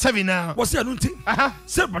 Verse 7 now. What's your nunti?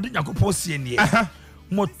 Say, but didn't you go see any?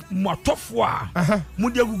 Mo tofo a mo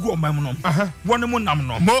de agugu oman mu no won mo nam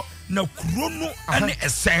no na kuro no ane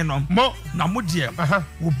esen no na mo de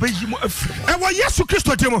wo beyi mo afiri E wo Yesu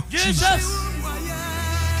Kristo demo Jesus.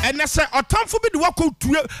 ene se otamfo bi de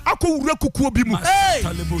wakotue akowura kukuo bi mu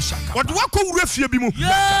talebo shaka wo de wakowura fie bi mu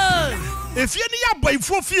Yeah. If you need a boy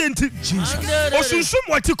for feet, Jesus. Or soon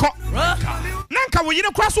what you call Nanka, we in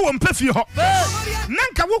a cross one pay for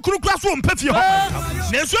Nanka, who could cross one pay for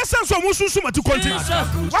There's a sense of Musuma to continue.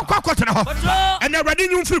 And I read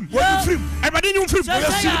in your film. I read in your film.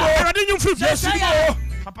 I read in your film.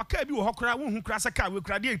 Papa Kabi will hokra who crass a car with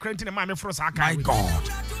Crady and Crenton and Mammy Frost. My God.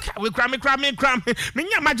 We cram.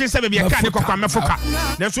 Minya imagine seven be a kind of Cocamefoca.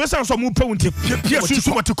 There's a sense of Muponti,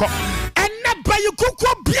 Susu to call. And not by you cook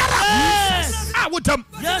Biara. I would I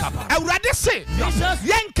would rather say,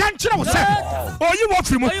 young country, or you want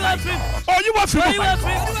from or you want from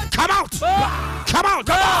come out. Come out.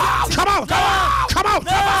 Come out. Come out.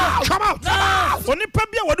 Come out. Only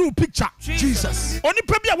Pabia will do picture. Jesus. Only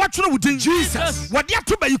Pabia what you would Jesus. What you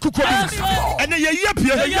to you cook and then you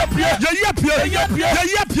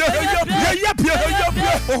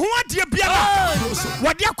what dear Biara?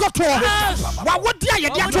 What dear Coto? What dear you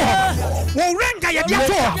dear to her? Renga you dear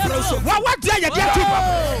to her? What dear you dear to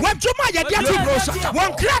her? What you might dear to her?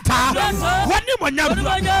 One crata, one new one,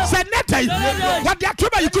 Senate, what dear to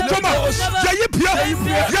you could come out?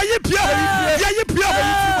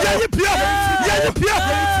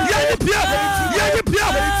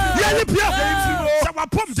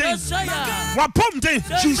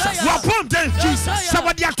 Jesus,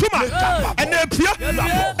 Sabadiatuma, and I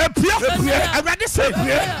ready say,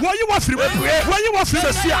 what you want from what you want from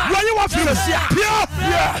what you want from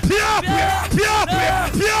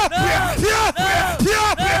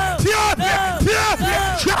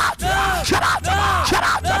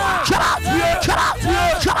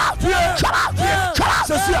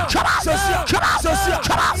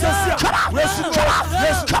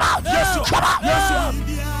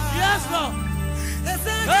Yes, Lord.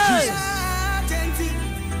 Hey.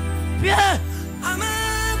 Yeah.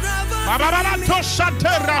 I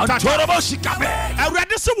read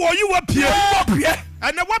this war you up here,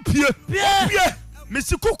 and I up here,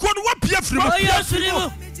 Mr. Cook, what Pierre from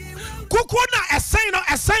Kukuna, a sign, and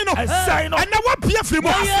I want Pierre from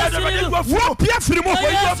what Pierre from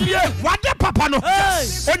what the papa no,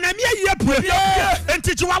 on a mere and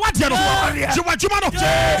teach you what you know,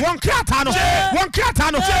 one cratano,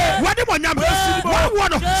 what do one number,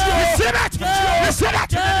 one, you see that,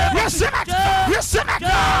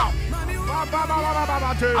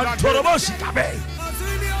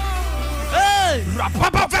 hey,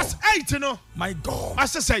 Papa verse 8, you know, my God, I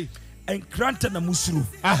say, and granted a musulu,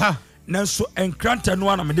 Nanso enkranta no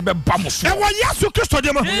ana me de be bamos. E wo Yesu Kristo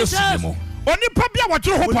de mo. Oni pabia wo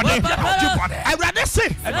tro hopo de. Awrade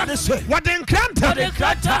se. Wo de enkranta. E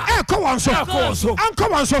ko wonso. Anko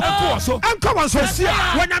wonso.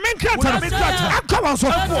 Wo na me enkranta. Anko wonso.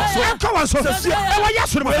 E wo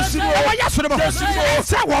Yesu de mo.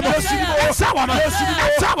 Sa wo mo.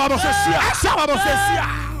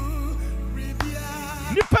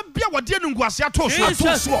 Ni pabia wo de nguase ato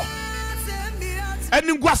so. And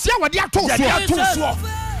in Guasia, what they are told so.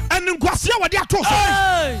 And in Guasia, what they are told so.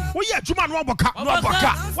 Oh, yeah, Juman Wabaka.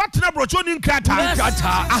 What number of in Krata? I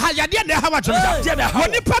had yet how much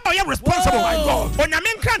when you put your responsible. When I'm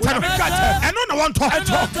in Krata, and on one ton.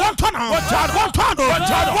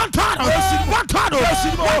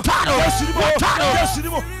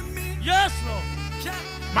 Yes, Lord.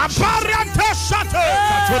 My parent shut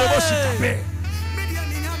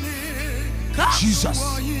Jesus.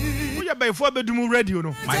 Before bedroom radio,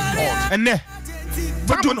 no, my God, and ne,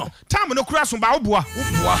 but do no time no crash on Baobua.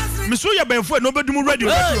 Monsieur before no bedroom radio,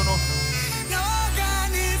 no.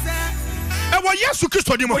 And what yes,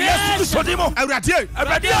 Christodimo, and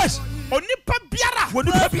Radius, or Nippa Biara,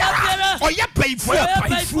 or ya pay for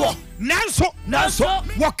Nanso,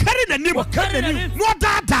 what carrying the name of carrying no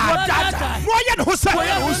data, Moyan Hosa,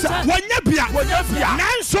 Wanyabia,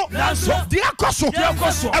 Nanso, Diacoso,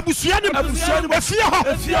 Abusian,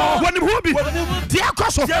 when you will be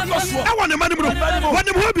Diacoso, I want a man, when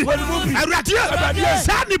you will be, and Radia,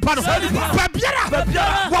 Sandy Pano, Babiara,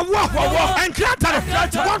 and Crata,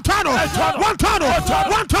 one tunnel.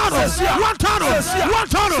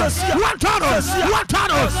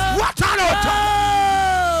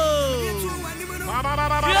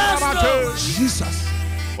 Jesus.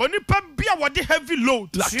 Only Pabia what the heavy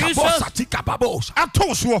load. Atoso.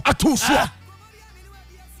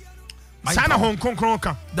 Sana Hong Kong.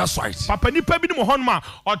 That's right. Papa ni pebi ni mohonma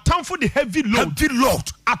or town for the heavy load.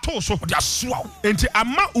 Atoso. That's wow. Enti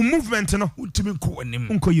ama movement no. Untimi nko anim.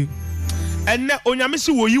 Nko ye. Enne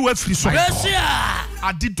onyamisi wo yi wa free so.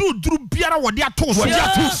 Adidu duru biara wo de atoso.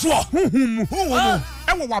 Huhum.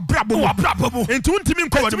 Ewo wa brabo. Enti untimi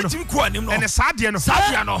nko anim no. Ene saade no.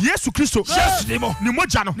 Yesu Kristo. Yesu nimo. Ni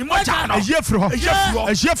moja no. Ejefri ho.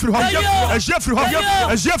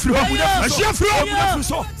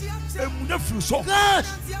 emuna firi so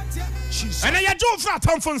Jesus and I do for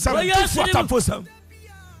atamfo nsam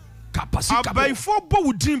capacity abaifo bo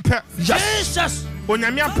wudin pe Jesus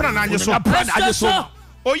onyame apra na anye so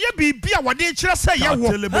oye bibia wode kire se ye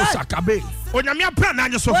wo onyame apra na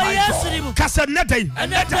anye so kasa nedai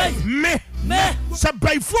me se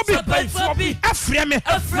baifo bi afre me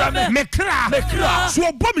me kra so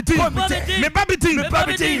obo mi tin me babiti me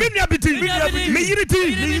nia biti me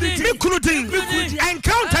yiriti me kurutin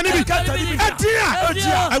encounter ni bi adia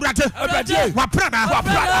awrate wa prada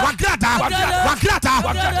wakrata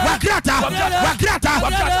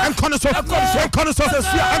enkonoso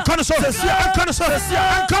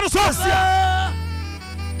Jesus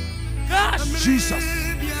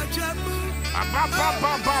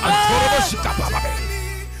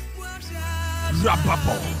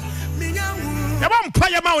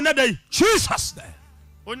Jesus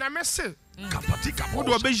onyame se kapatika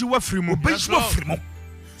wo obeji wa frimu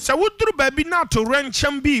se wuduru baby na to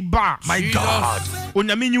rencham bi ba my God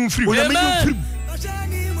onyame nyum frimu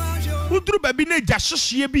wuduru baby na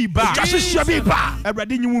jahyehyie bi ba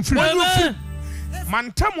awrade nyum frimu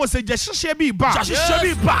mantam wo se jahyehyie bi ba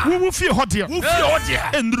wo fi hodie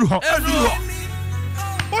enduru ho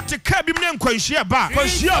Oti ka bi mne nkwanhia ba wo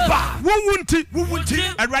wunti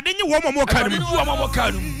awrade nyi wo mo kanu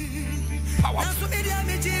powerful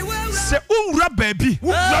se owura baabi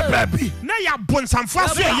na ya bonsamfo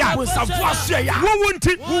aso ya wo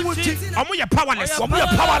wunti omo ye powerless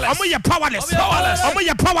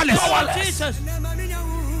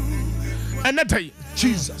enetay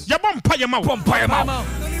Jesus ya bompa ye ma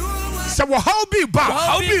se wo how bi ba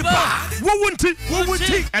wo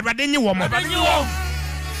wunti awrade nyi wo mo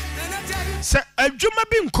se adwuma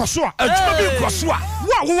bi nkoso wo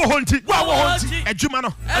honti adwuma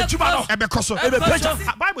no ebekoso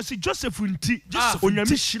Bible say Joseph nti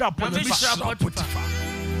onyame shira Potiphar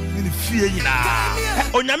ni fie nyina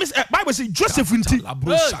onyame Bible say Joseph nti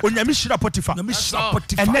onyame shira Potiphar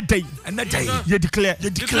and day you declare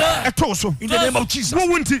etoso in the name of Jesus wo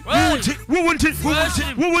wunti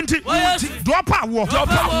do pa wo e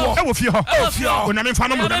wo fie ho onyame fa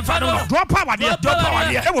no mo do pa wade e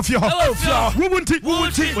wo fie ho wo wunti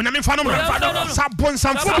onyame fa no mo sabon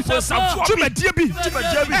samfo tumedie bi e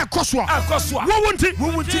koso wo wunti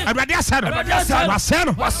awrade asano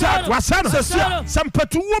wasano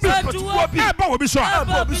sampatu wo bi e ba wo bi so wo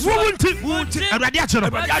wunti awrade achero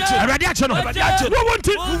wo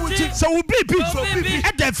wunti so wo bi e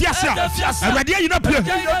da fiase awrade ayina pie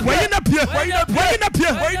wayina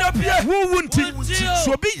pie wo wunti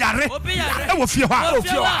so bi yare e wo fie ho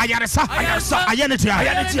ayaresa ayenetia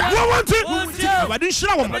wo wunti awrade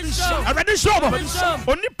nshira wo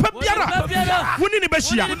oni pa biara woni ne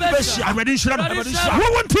behia awrade nshira wo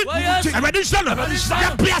wunti awrade nshira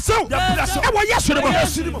ya piaso e wo yeso ne wo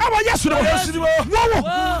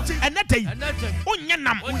enetay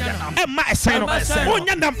onyanam e ma esen no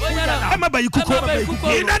onyanam e ma bayikuko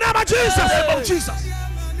in the name of Jesus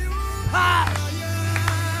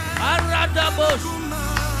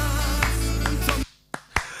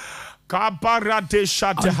kaparate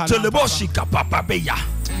shate teleboshi kapapa beya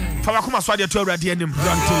Fala kuma so ade to awrade anim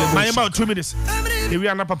mayema 2 minutes ewi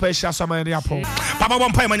ana papa ehia so amane apo papa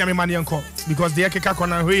bon pai manyame mane enko because the ekeka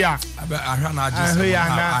kona hwe ya ahwa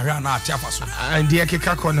na atiafa so and the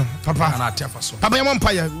ekeka kona papa na atiafa so papa yemo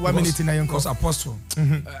pai 1 minute na enko apostle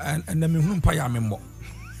and na me hunu pai amemmo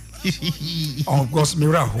oh God me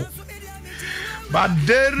raho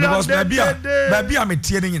Badera baby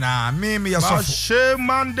ametie ni nyina me ya Sofo she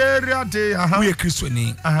mandera de we Kristo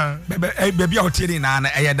ni baby a hotie ni na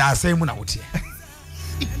eye da asem mu na hotie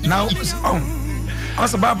now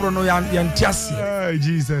asa babro no ya ntiase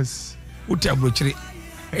Jesus uti abrochire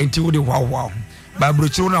enti wo de hwawo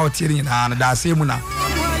babrochire na hotie ni na da asem mu na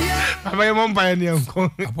Aba ye mompa ni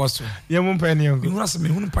enko apostle ye mompa ni enko me hunu asem me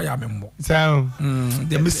hunu pa ya memmo so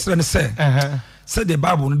de misre ne se said the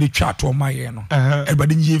Bible no dey twa to my no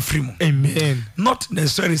everybody nye free mu amen not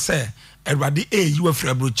necessarily say everybody you are free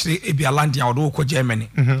abrochire e bia land ya wo ko Germany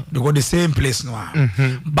they go the same place no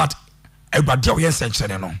but everybody o yen sense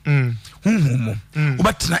no huhumu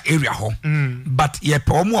obetena area ho but ye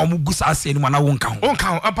pe omo gusa ase ni na wonka ho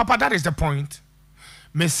papa that is the point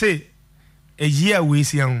me say a year we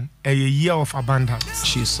see a year of abundance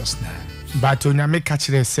Jesus name but onyame ka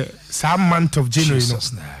kire say some month of January no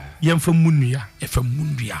yemfa munua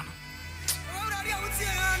no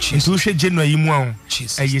Jesus January mu a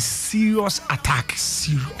serious attack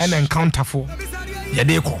and encounter for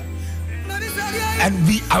yedeko and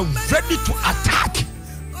we are ready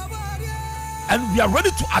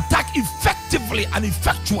to attack effectively and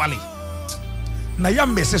effectually na ya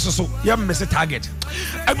messe so ya messe target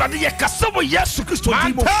everybody ye kasabo Yesu Kristo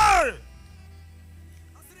dimo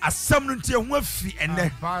asam no ntie ho afi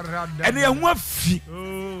ene ho afi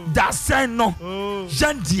da sen no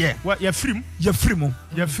jandie ya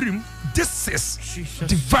firim this is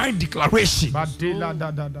divine declaration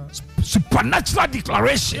supernatural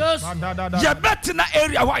declaration ya betina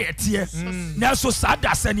area wa yetie na so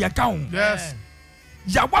sada sen ya ka ho yes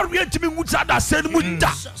ya warwe ntimi ngu sada sen mu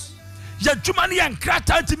da ya dwuma ne ya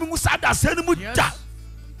nkrata ntimi ngu sada sen mu da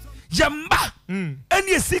ya mba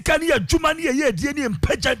eni esika ne ya dwuma ne ya edie ne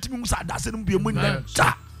mpaja ntimi ngu sada sen mu bi mu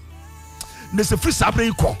da ne se free sabre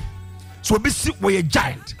iko so obi si we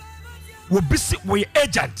giant obi si we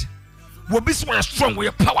agent obi si we strong we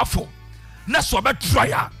powerful na so be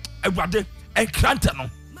try awade enkranta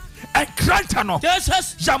no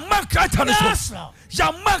Jesus ya man kranta no so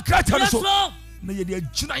ya man kranta no so na ye de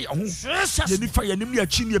agina ye ho ye ni fa ye ni me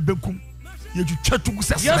achi ne benkum ye twetwa tugu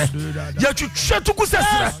sesere ye twetwa tugu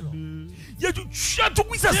sesere ye twetwa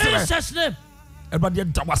tugu sesere Jesus name everybody ye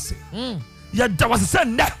dawase ye dawase se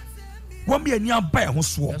na wo me ani aba ye ho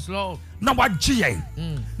so na wa gye ye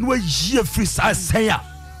na wa yie free sa sen ya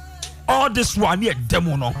all this one ye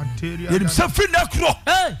demo no ye nim se free na kro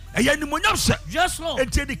ye ni monyam se yes Lord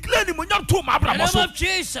enti declare ni monyam to ma abra so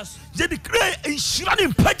Jesus ye declare inshira ni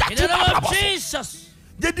mpaja in to the ma name abra of so Jesus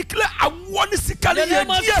they declare I want to see in the name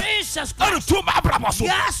of Kali Jesus Christ to my brother so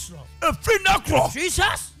yes Lord a free na cross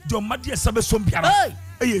Jesus your mother sabe so biara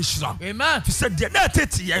e yeshira amen he said na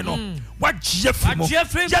tete ye no what jeffrey mo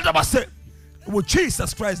ya da ba say with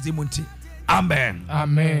Jesus Christ the monti amen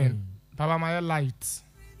papa my light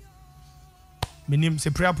minim se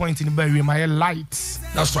prayer point in the my light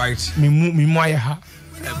that's right me mo ha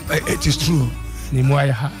it is true me mo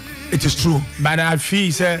ha it is true but I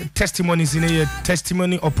feel say testimonies in a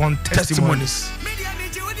testimony upon testimonies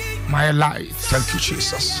my light thank you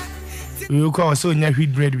Jesus we call so nya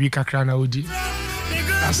wheat bread we kakra na odi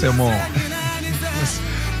I say more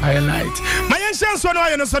my light my ancient so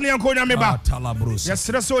no no so ne yanko nya me ba yes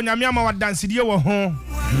so nya me ama wadansedie wo ho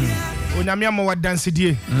onyame ama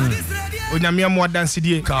wadansedie onyame ama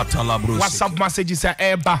wadansedie WhatsApp messages are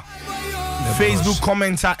eba Facebook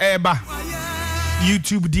comments are eba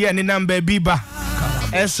YouTube dear ni number biba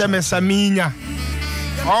SMS aminya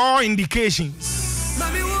all indications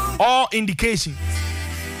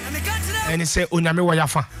and say onyame wa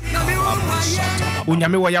yafa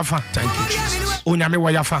thank you Jesus onyame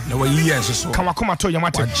wa yafa na wa years so kan wakoma to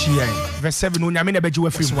yamate verse 7 onyame na beji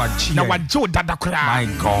wa firi na waje dada kra my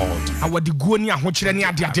God awadi guo ni ahokire ni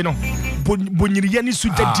ade no bonyiriye ni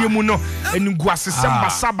sudadie mu no enugu asesem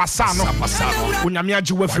basa no onyame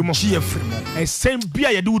age wa firi mo esem bia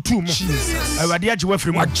ye de utu mu awadi age wa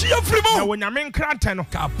firi mo na onyame nkrante no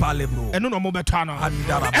kapale bro eno no mo beto ano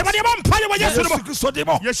awadi ba mpaye wa yesu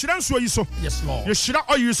no ye shira nsuo yi so yes Lord ye shira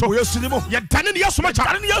oyi so yesu ni mo ye dane ni yesu macha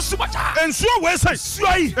ensuo we say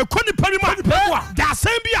suai ekoni parima da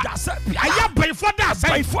san bia aya baifo da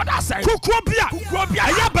san kukuo bia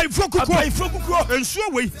aya baifo kukuo ensuo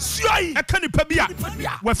we suai ekani pa bia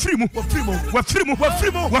wa firi mu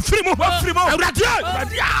awrade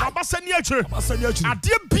abasani akire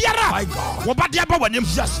ade biara wo ba de aba wanem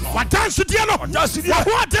wa dance die no wa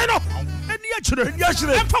ho ade no eni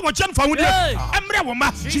akire emfa wo chen fa wudi emre wo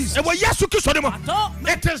ma e wo yesu Kristo dem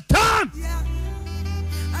it is done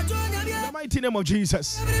mighty name of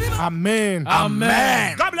Jesus. Amen.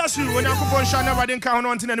 God bless you. When you kupon shine never didn't count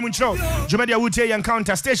on tin animu chiro. Jumedia wutie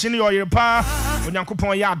encounter station your yepa. When you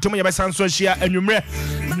kupon ya dum ya besan so share enwumre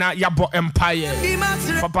na yabo empire.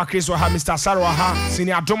 Papa Chris wa ha Mr. Saro ha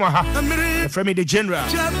senior dum ha. Fremi the general.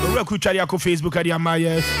 We ku twari akọ Facebook adi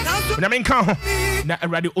amaye. Na men kan ho na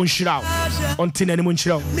awrade onshira on tin animu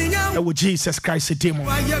chiro. E wo Jesus Christ demo.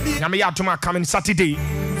 Na me ya dum coming Saturday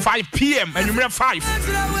 5 p.m. enwumre 5.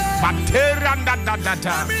 Bateranda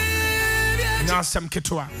da. Now some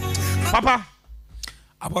kitwa. Papa,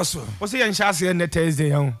 Apostle. What's the chance in the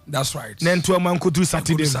Thursday? That's right. Then to a man could do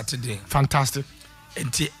Saturday. Fantastic.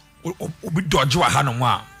 Enti obi dodge wa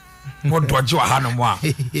hanomwa. What dodge wa hanomwa?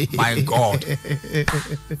 My God.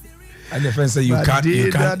 And the friend say you can't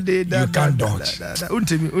dodge.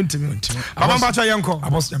 Untimi. Papa Bacha Yanko.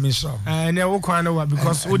 Apostle Misha. And I walk on over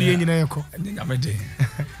because all the engineer.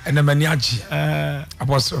 And the maniaci.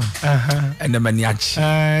 Apostle. And the maniaci.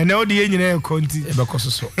 And all the engineer conti.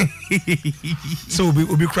 So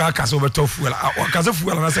we crack us over tough well. Because of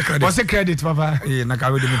well, what's the credit, Papa?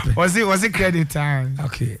 Was it credit time?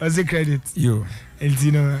 Okay. Was it credit? You.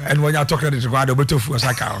 And when you're talking to God, over tough was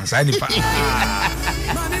accounts.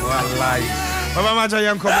 Papa Macha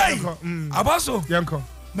Yanko. Apostle Yanko.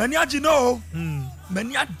 Maniaci no.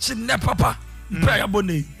 Maniaci ne papa. prayer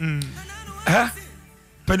bone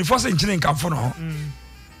penifos engineering kamfo no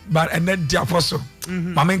but and then the apostle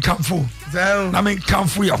mama kamfo na men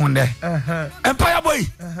kamfo ye honde empire boy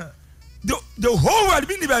the whole world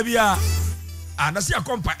be ni bia and I see a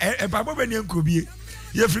compa empire boy be ni nkobie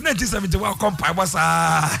ye free 1971 compa boss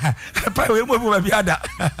empire we mo be ada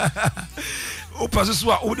o paso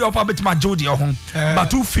so o de opa betima jodi ho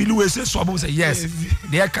but you feel we say so say yes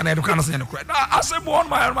they can say no cry I say born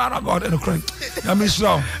my man God in the cry I mean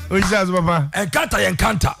so Jesus papa encounter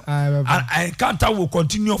encounter will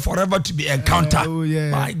continue forever to be encounter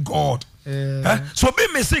my God so be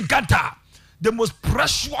missing encounter the most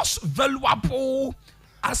precious valuable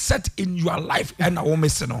asset in your life and I will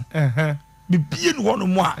miss no being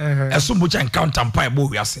one more as so much encounter pie bo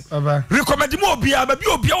we say recommend mo obia ba bi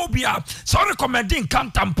obia so recommending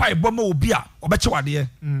encounter pie bo mo obia obeche wade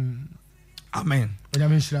amen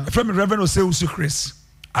from Reverend Oseusu Chris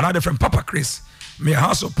another from Papa Chris me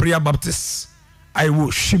house of prayer baptist I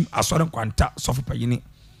will shim asore kwanta Sofo payini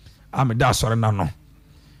am da asore na no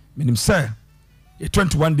menim say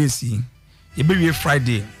 21 days ye be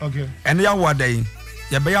Friday okay and ya wada ya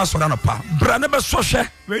be ya sora no pa bra na be sohwe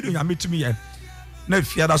we do nyame tumi ye na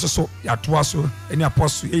fiada so ya toa so eni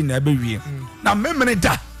apostle ye na be wie na memene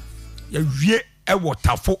da ya wie e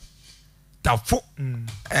wotafo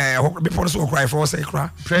be pon so cry for say cry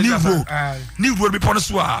ni road be pon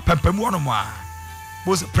so a pampamu ono mo a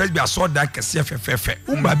bo se praise be so da kese fefefe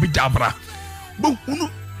umba bi dabra bo hunu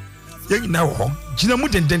ye nyina wo ho gina mu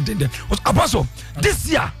den apostle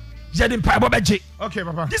this year Jadin Papa Beji. Okay,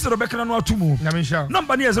 Papa. This is Rebecca Natumu.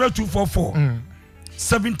 Number near 0244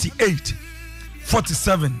 78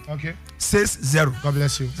 47. Okay. 60. God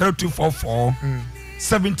bless you. 0244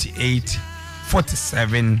 78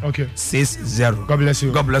 47. Okay. 60. God bless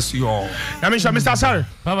you. God bless you all. Namisha, Mr. Sorry.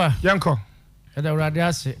 Papa. Yanko.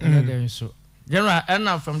 General,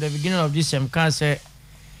 and from the beginning of this year, can say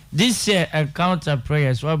this year encounter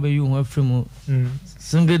prayers. What be you went from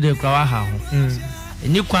Sunday de Kawaha?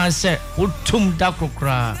 Ni kwan say wotum da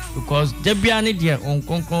kokra because de bia ne de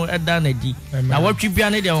onkonkon eda na di na watwi bia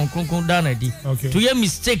ne de onkonkon da na di to ye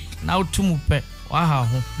mistake na wotum pe wa ha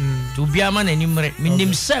ho to bia ma na ni mre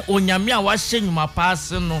minim say onyame a wa hye nyuma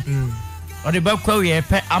paase no o de ba kwa we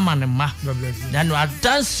pe amane ma na no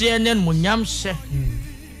adanse ne munyam hye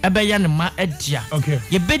ebe ya ne ma adia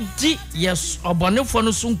ye bedi yes obonefo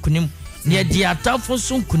no so nkunim ne di atafo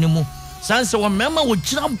so nkunimu sanse wo mema wo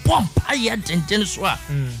gira bompa ye denden so a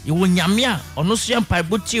ye wo nyame a ono so yempa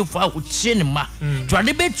botiefo a wo tie ne ma to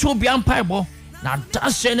ade beti obi ampa bo na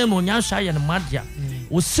dase ne no nya sha ye ne ma dia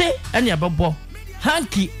wo se ene ebebo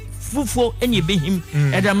hanki fufo ene behim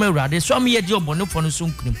eda ma urade so am ye di obonefo no so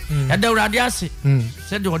nkunim eda urade ase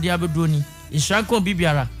se de ode abedo ni isran ko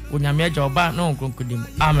bibiara wo nyame agya oba na onkonkodim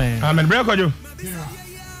amen amen brekojo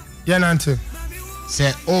ye nante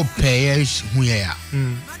se o peye hu ye ya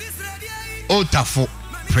Otafo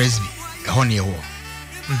Presby ehone wo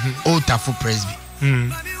Otafo Presby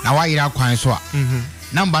na wa yira kwan so a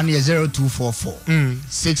number no 0244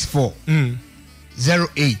 64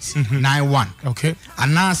 0891 okay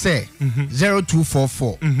and now say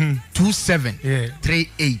 0244 27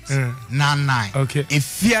 3899 okay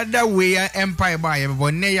if you that way empire by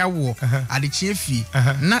but ne ya wo ade chiefi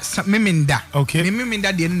na memenda okay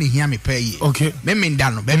memenda de ne hia me pay okay memenda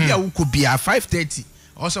no ba bia wo ko bia 5:30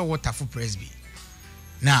 also Waterful Presby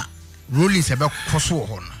na rolling sebe koso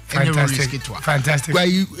ho no fantastic why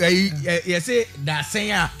you say that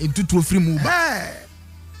say a etutu free mu ba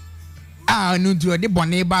no do de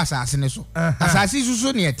bone ba asase ne so asase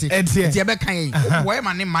susu ne ete e be kan yi boy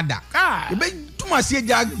ma ne mada e be tuma se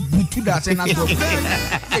ja butu da say na so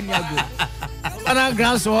ana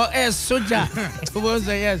ground so soldier we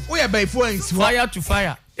say yes we be fire to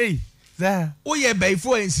fire hey there we be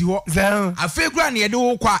nsi ho afa kura ne de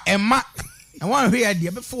wo kwa ema and one here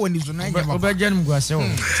the be for ni so na nya ba janum guase wo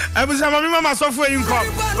abusa mama mama sofo yin ko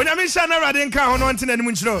onyame hia na rade nka ho no ntena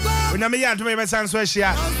nim nchiro onyame ya adoma be san so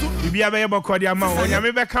ahia bibia be ye bokodi ama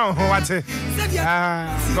onyame be ka ho wate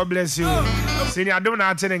God bless you sini adom na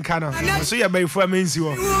ate nka no so ye baifu amensi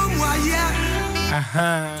wo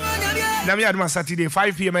na me adoma Saturday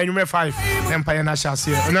 5 p.m. anywhere 5 empire na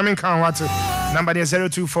shase onyame nka ho wate number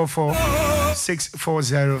 0244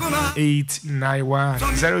 640-891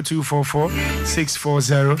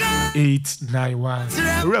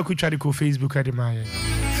 0244-640-891 Ura ku try ko Facebook ade maye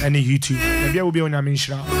and YouTube na bia wo bia onyame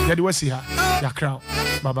nhira ya de wasi ha ya crown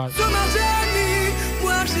bye bye